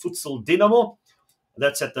on Futsal Dinamo.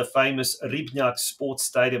 That's at the famous Ribnjak Sports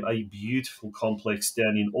Stadium, a beautiful complex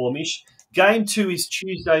down in Ormish. Game 2 is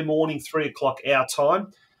Tuesday morning, 3 o'clock our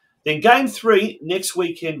time. Then Game 3 next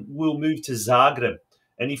weekend will move to Zagreb.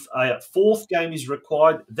 And if a fourth game is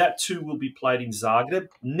required, that too will be played in Zagreb.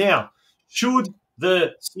 Now, should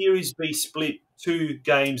the series be split 2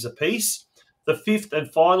 games apiece, the fifth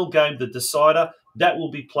and final game, the decider, that will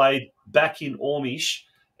be played back in Ormish.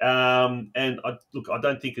 And I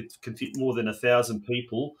don't think it can fit more than 1,000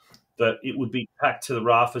 people, but it would be packed to the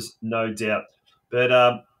rafters, no doubt.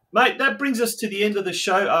 But, mate, that brings us to the end of the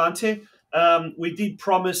show, Ante. We did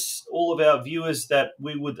promise all of our viewers that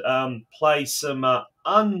we would play some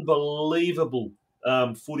unbelievable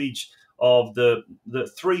footage of the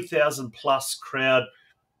 3,000 plus crowd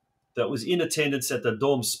that was in attendance at the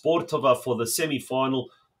Dom Sportova for the semi-final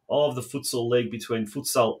of the futsal league between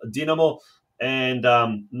Futsal Dinamo and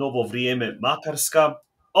Novo Vrijeme Makarska.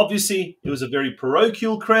 Obviously, it was a very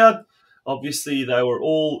parochial crowd. Obviously, they were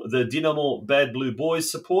all the Dinamo Bad Blue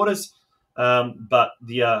Boys supporters, but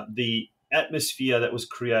the atmosphere that was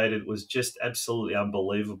created was just absolutely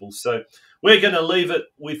unbelievable. So we're going to leave it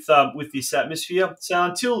with this atmosphere. So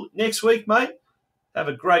until next week, mate, have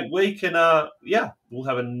a great week. And, we'll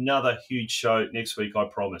have another huge show next week, I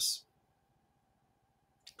promise.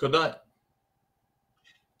 Good night.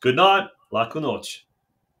 Good night. Laku noć.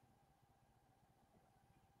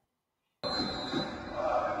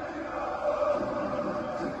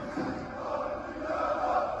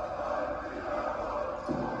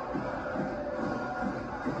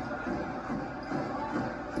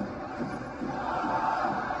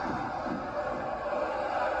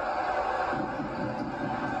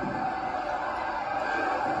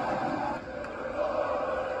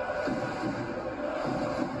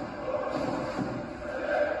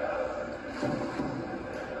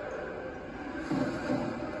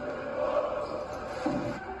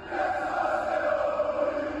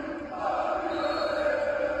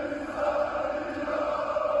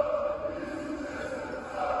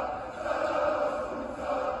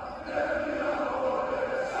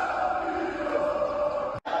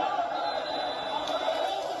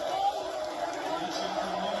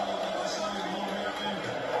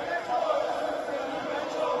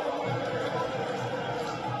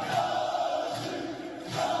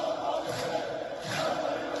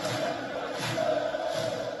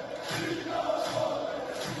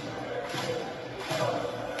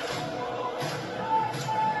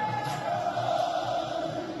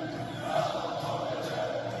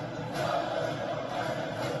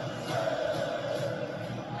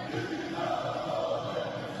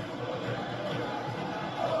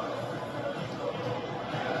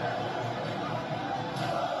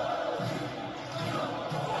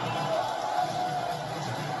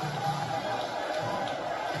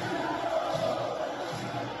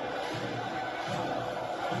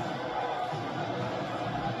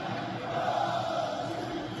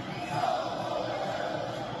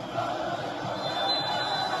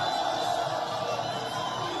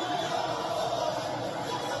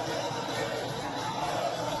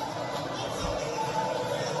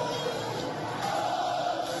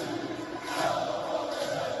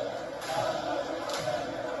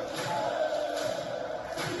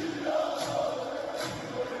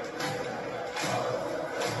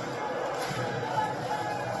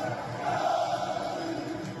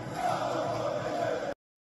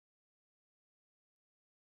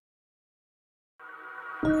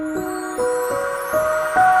 you